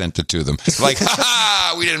 since I sent it to them. Like,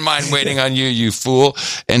 we didn't mind waiting on you, you fool.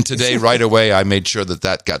 And today, right away, I made sure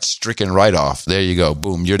that got stricken right off. There you go.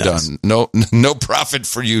 Boom, you're done. No profit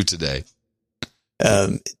for you today.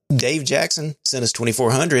 Dave Jackson sent us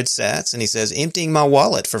 2,400 sats, and he says, emptying my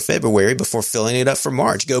wallet for February before filling it up for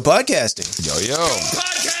March. Go podcasting. Yo. Go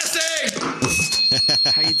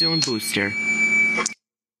podcasting! How you doing, Booster?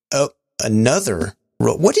 Oh, another...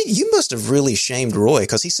 you must have really shamed Roy,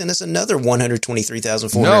 because he sent us another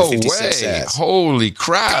 123,456 sats. Holy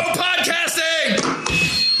crap. Go podcasting!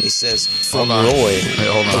 He says, from Roy. Hey,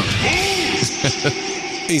 hold on.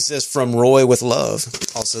 He says, from Roy with love.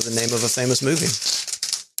 Also the name of a famous movie.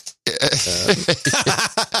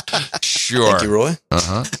 Sure. Thank you, Roy.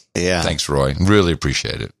 Uh-huh. Yeah. Thanks, Roy. Really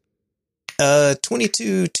appreciate it.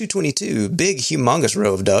 222, big humongous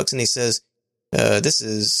row of ducks. And he says, this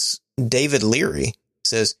is David Leary.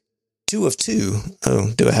 Says 2 of 2. Oh,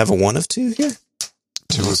 do I have a 1 of 2 here?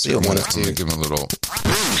 2 of 2. 1 of 2. I'm gonna give him a little.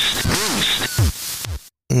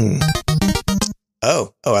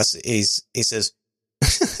 Oh, I see. He says,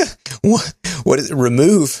 what is it?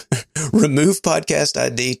 Remove podcast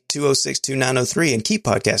ID 2062903 and keep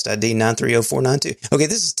podcast ID 9304992. Okay,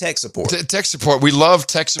 this is tech support. Tech support. We love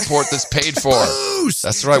tech support that's paid for.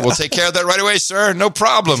 That's right. We'll take care of that right away, sir. No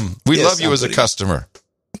problem. We love you as a customer.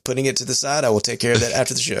 Putting it to the side. I will take care of that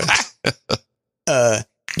after the show.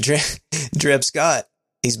 Dreb Scott,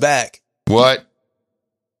 he's back. What?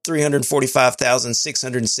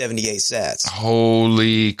 345,678 sats.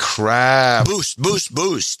 Holy crap. Boost.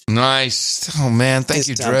 Nice. Oh, man. Thank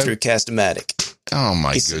you, Dreb. Through Cast-O-Matic. Oh,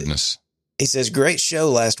 my goodness. He says, great show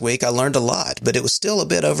last week. I learned a lot, but it was still a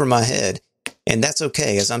bit over my head. And that's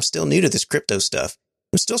okay, as I'm still new to this crypto stuff.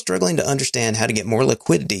 I'm still struggling to understand how to get more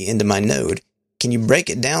liquidity into my node. Can you break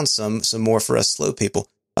it down some more for us slow people?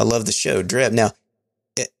 I love the show, Dreb. Now,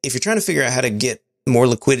 if you're trying to figure out how to get more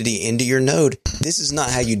liquidity into your node, this is not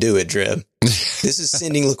how you do it, Dreb. This is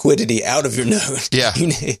sending liquidity out of your node. Yeah.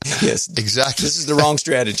 Yes, exactly. This is the wrong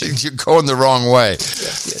strategy. You're going the wrong way.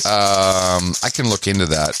 Yes. I can look into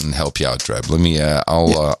that and help you out, Dreb. Let me.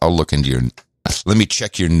 I'll look into your. Let me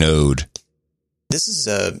check your node. This is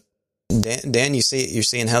Dan. You're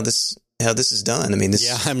seeing how this is done. I mean, this.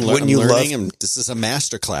 Yeah, I'm learning. This is a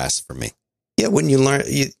masterclass for me. Yeah, wouldn't you learn?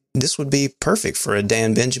 This would be perfect for a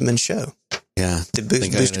Dan Benjamin show. Yeah, the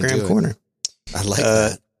Boostergram Corner. I like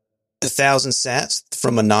that. 1,000 sats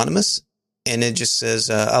from Anonymous, and it just says,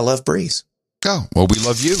 "I love Breeze." Oh, well, we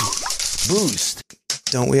love you. Boost,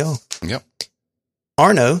 don't we all? Yep.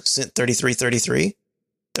 Arno sent 3333.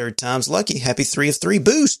 Third time's lucky. Happy 3 of 3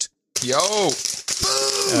 boost. Yo,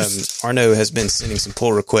 boost. Arno has been sending some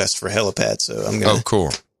pull requests for Helipad, so I'm gonna. Oh,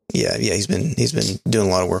 cool. Yeah, he's been doing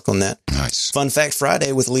a lot of work on that. Nice. Fun Fact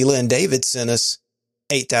Friday with Leela and David sent us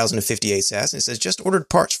 8,058 sats, and it says, just ordered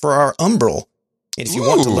parts for our Umbrel. And if you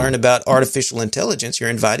want to learn about artificial intelligence, you're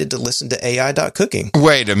invited to listen to AI.cooking.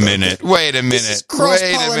 Wait a minute. What is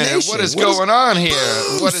cross-pollination. going on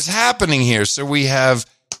here? What is happening here? So we have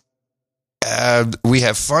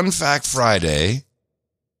Fun Fact Friday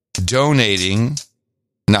donating.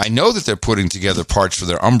 Now, I know that they're putting together parts for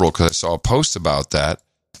their Umbrel because I saw a post about that.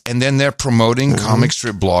 And then they're promoting comic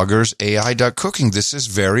strip bloggers, AI.cooking. This is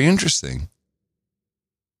very interesting.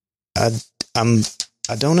 I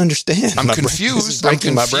don't understand. I'm confused. I'm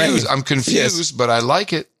confused, yes. But I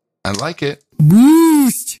like it.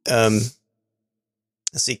 Boost. Let's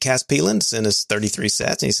see. Cass Peeland sent us 33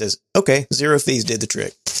 sats, and he says, "Okay, 0 fees did the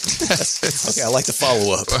trick." Okay, I like the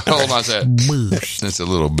follow up. Hold on a second. Boost. That's a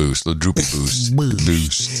little boost, little droopy boost.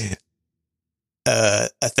 Boost.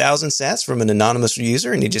 1,000 sats from an anonymous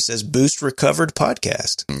user, and he just says, "Boost recovered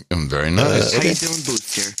podcast." Very nice. How you doing,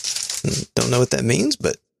 Booster? Don't know what that means,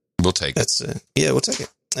 but we'll take it. We'll take it.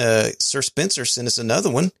 Sir Spencer sent us another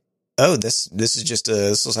one. Oh, this is just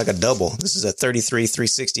this looks like a double. This is a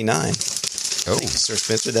 33,369. Oh, Sir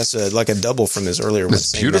Spencer, that's like a double from his earlier one.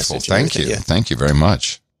 That's beautiful. Thank you. Yeah. Thank you very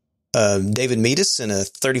much. David Meadus sent a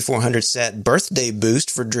 3,400 sat birthday boost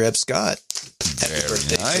for Dreb Scott. Happy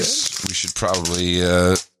birthday, nice. Dreb. We should probably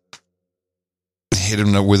hit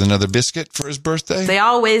him with another biscuit for his birthday. They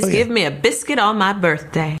always give me a biscuit on my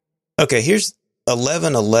birthday. Okay, here's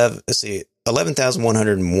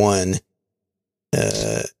 11,101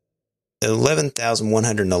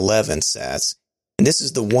 11,111 sats. And this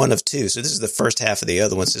is the one of two. So this is the first half of the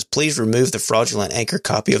other one. It says, please remove the fraudulent Anchor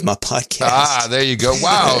copy of my podcast. Ah, there you go.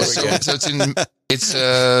 Wow. So it's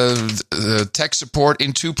tech support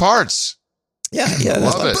in 2 parts. Yeah.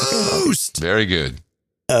 Love it. Boost. Very good.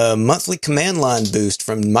 Monthly command line boost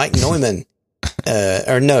from Mike Neumann.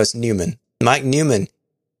 It's Newman. Mike Newman.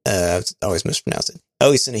 I always mispronounce it.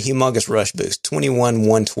 Oh, he sent a humongous rush boost,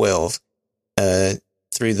 21,112,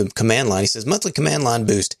 through the command line. He says, monthly command line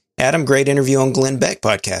boost. Adam, great interview on Glenn Beck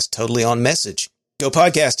podcast. Totally on message. Go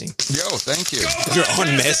podcasting. Yo, thank you. You're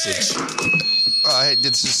on message.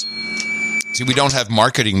 See, we don't have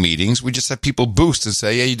marketing meetings. We just have people boost and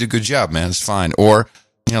say, yeah, you did a good job, man. It's fine. Or,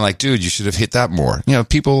 like, dude, you should have hit that more.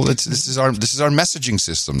 People, this is our messaging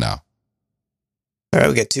system now. All right,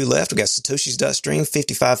 we got 2 left. We got Satoshi's.stream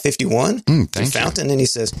 5551. Thank you. Fountain, and he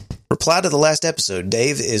says, reply to the last episode.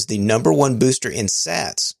 Dave is the #1 booster in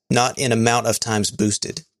sats, not in amount of times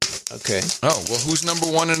boosted. Okay. Oh, well, who's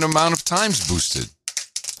 #1 in amount of times boosted?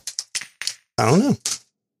 I don't know.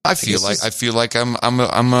 I feel like I'm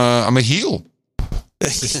a heel.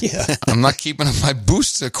 Yeah. I'm not keeping up my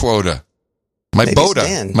booster quota. My Maybe Boda. it's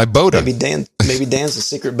Dan. My Boda. Maybe Dan's the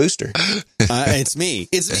secret booster. It's me.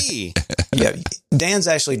 Yeah, Dan's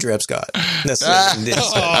actually Dreb Scott. That's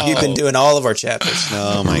you've been doing all of our chapters.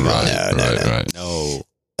 Oh my God. Right. No.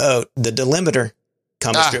 Oh, the delimiter.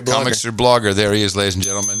 Comic strip blogger. There he is, ladies and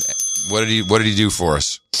gentlemen. What did he do for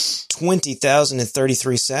us?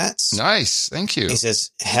 20,033 sats. Nice. Thank you. He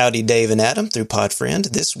says, howdy, Dave and Adam, through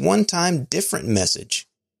Podfriend. This one-time different message.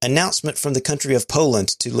 Announcement from the country of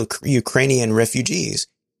Poland to Ukrainian refugees.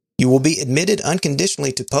 You will be admitted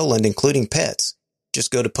unconditionally to Poland, including pets. Just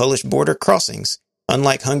go to Polish border crossings.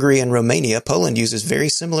 Unlike Hungary and Romania, Poland uses very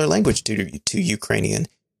similar language to Ukrainian.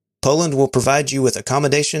 Poland will provide you with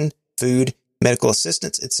accommodation, food, medical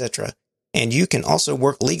assistance, etc. And you can also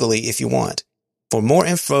work legally if you want. For more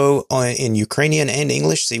info in Ukrainian and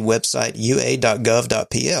English, see website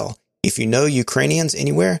ua.gov.pl. If you know Ukrainians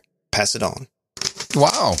anywhere, pass it on.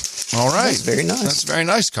 Wow. All right. That's very nice. That's very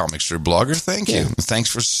nice, comic strip blogger. Thank you. Thanks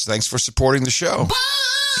for supporting the show.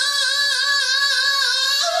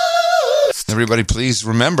 Everybody, please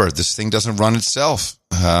remember, this thing doesn't run itself.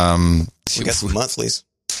 We got some monthlies.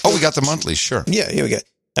 Oh, we got the monthlies, sure. Yeah, we got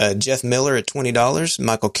Jeff Miller at $20,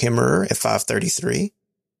 Michael Kimmerer at $5.33,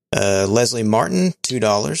 Leslie Martin,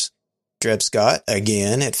 $2, Dreb Scott,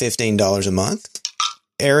 again, at $15 a month,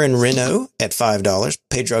 Aaron Reno at $5,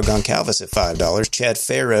 Pedro Goncalves at $5, Chad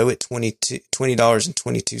Farrow at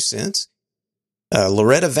 $20.22,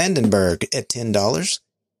 Loretta Vandenberg at $10,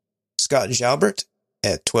 Scott Jalbert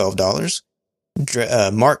at $12,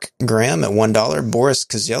 Mark Graham at $1, Boris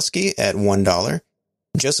Kozelski at $1,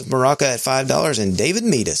 Joseph Maraca at $5, and David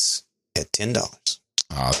Meadus at $10.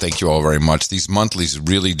 Thank you all very much. These monthlies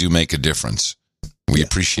really do make a difference. We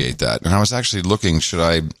appreciate that. And I was actually looking,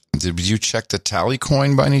 did you check the tally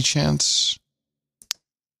coin by any chance?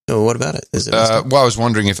 Oh, what about it? Is it I was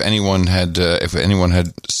wondering if anyone had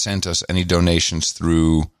sent us any donations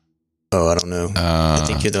through. Oh, I don't know. I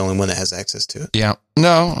think you're the only one that has access to it. Yeah.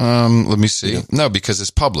 No, let me see. Yeah. No, because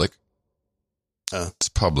it's public. Oh. It's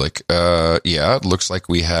public. It looks like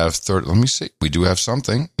we have let me see. We do have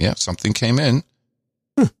something. Yeah, something came in.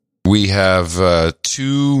 We have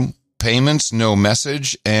 2 payments, no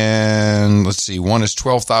message, and let's see, one is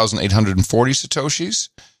 12,840 Satoshis,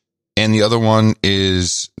 and the other one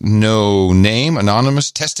is no name,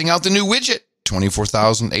 anonymous, testing out the new widget,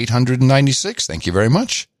 24,896. Thank you very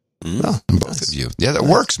much. Both of you. Yeah, that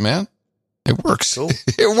works, man. It works. Cool.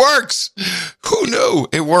 It works. Who knew?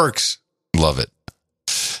 It works. Love it.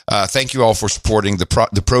 Thank you all for supporting the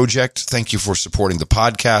project. Thank you for supporting the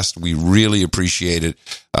podcast. We really appreciate it.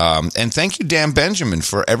 And thank you, Dan Benjamin,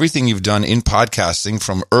 for everything you've done in podcasting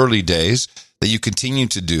from early days that you continue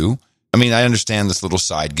to do. I mean, I understand this little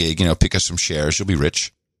side gig, pick us some shares. You'll be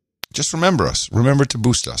rich. Just remember us. Remember to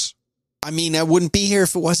boost us. I mean, I wouldn't be here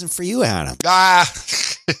if it wasn't for you, Adam. No,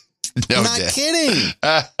 I'm not Dan. kidding.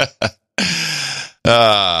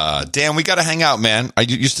 Dan, we got to hang out, man.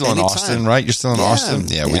 You're still Anytime. in Austin, right? You're still in Austin?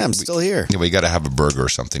 Yeah, I'm still here. We got to have a burger or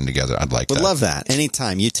something together. I'd like Would that. love that.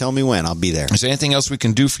 Anytime. You tell me when. I'll be there. Is there anything else we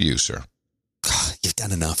can do for you, sir? You've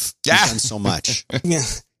done enough. Yeah. You've done so much. Yeah.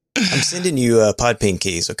 I'm sending you PodPing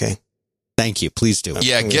keys, okay? Thank you. Please do.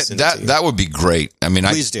 Yeah, get that. That would be great. I mean,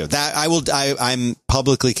 please do that. I will. I'm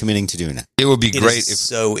publicly committing to doing it. It would be great if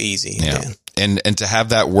so easy. Yeah, Dan. and to have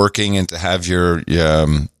that working and to have your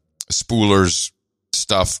spoolers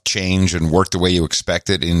stuff change and work the way you expect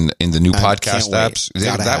it in the new podcast apps?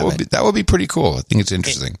 That would be pretty cool. I think it's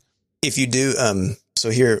interesting. If you do, so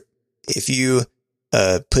here, if you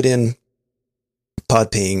put in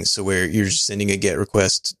PodPing, so where you're just sending a GET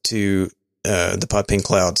request to the PodPing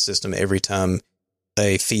cloud system every time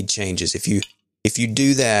a feed changes. If you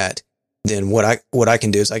do that, then what I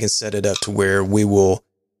can do is I can set it up to where we will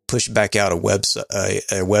push back out a web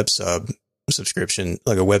sub subscription,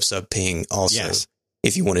 like a web sub ping also,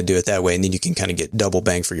 if you want to do it that way. And then you can kind of get double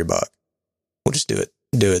bang for your buck. We'll just do it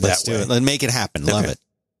that way. Let's make it happen. Love it.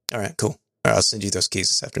 All right, cool. All right, I'll send you those keys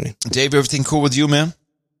this afternoon. Dave, everything cool with you, man?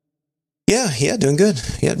 Yeah, doing good.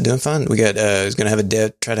 Yeah, doing fine. We got was going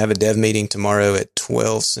to try to have a dev meeting tomorrow at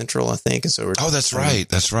 12 Central, I think. And so we're that's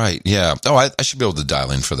right. Yeah. Oh, I should be able to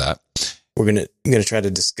dial in for that. We're gonna try to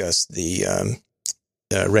discuss the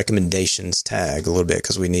recommendations tag a little bit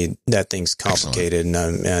because we need that thing's complicated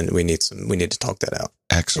and we need to talk that out.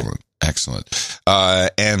 Excellent.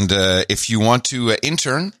 And if you want to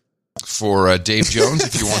intern for Dave Jones,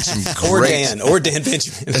 if you want some great... or Dan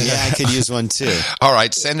Benjamin. Yeah, I could use one too. All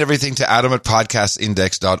right, send everything to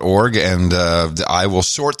adam@podcastindex.org, and I will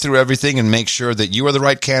sort through everything and make sure that you are the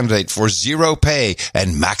right candidate for zero pay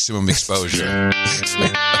and maximum exposure. All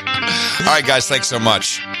right, guys, thanks so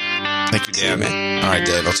much. Thank you, Dan. All right,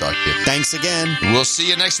 Dave, I'll talk to you. Thanks again. We'll see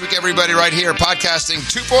you next week, everybody, right here, Podcasting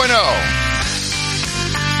 2.0.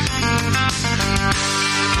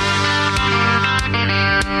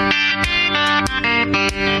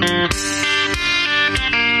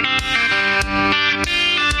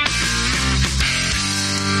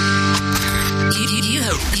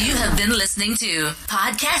 You have been listening to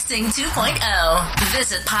Podcasting 2.0.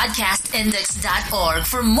 Visit podcastindex.org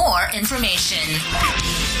for more information.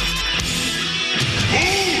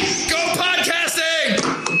 Go podcasting!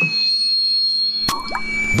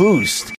 Boost.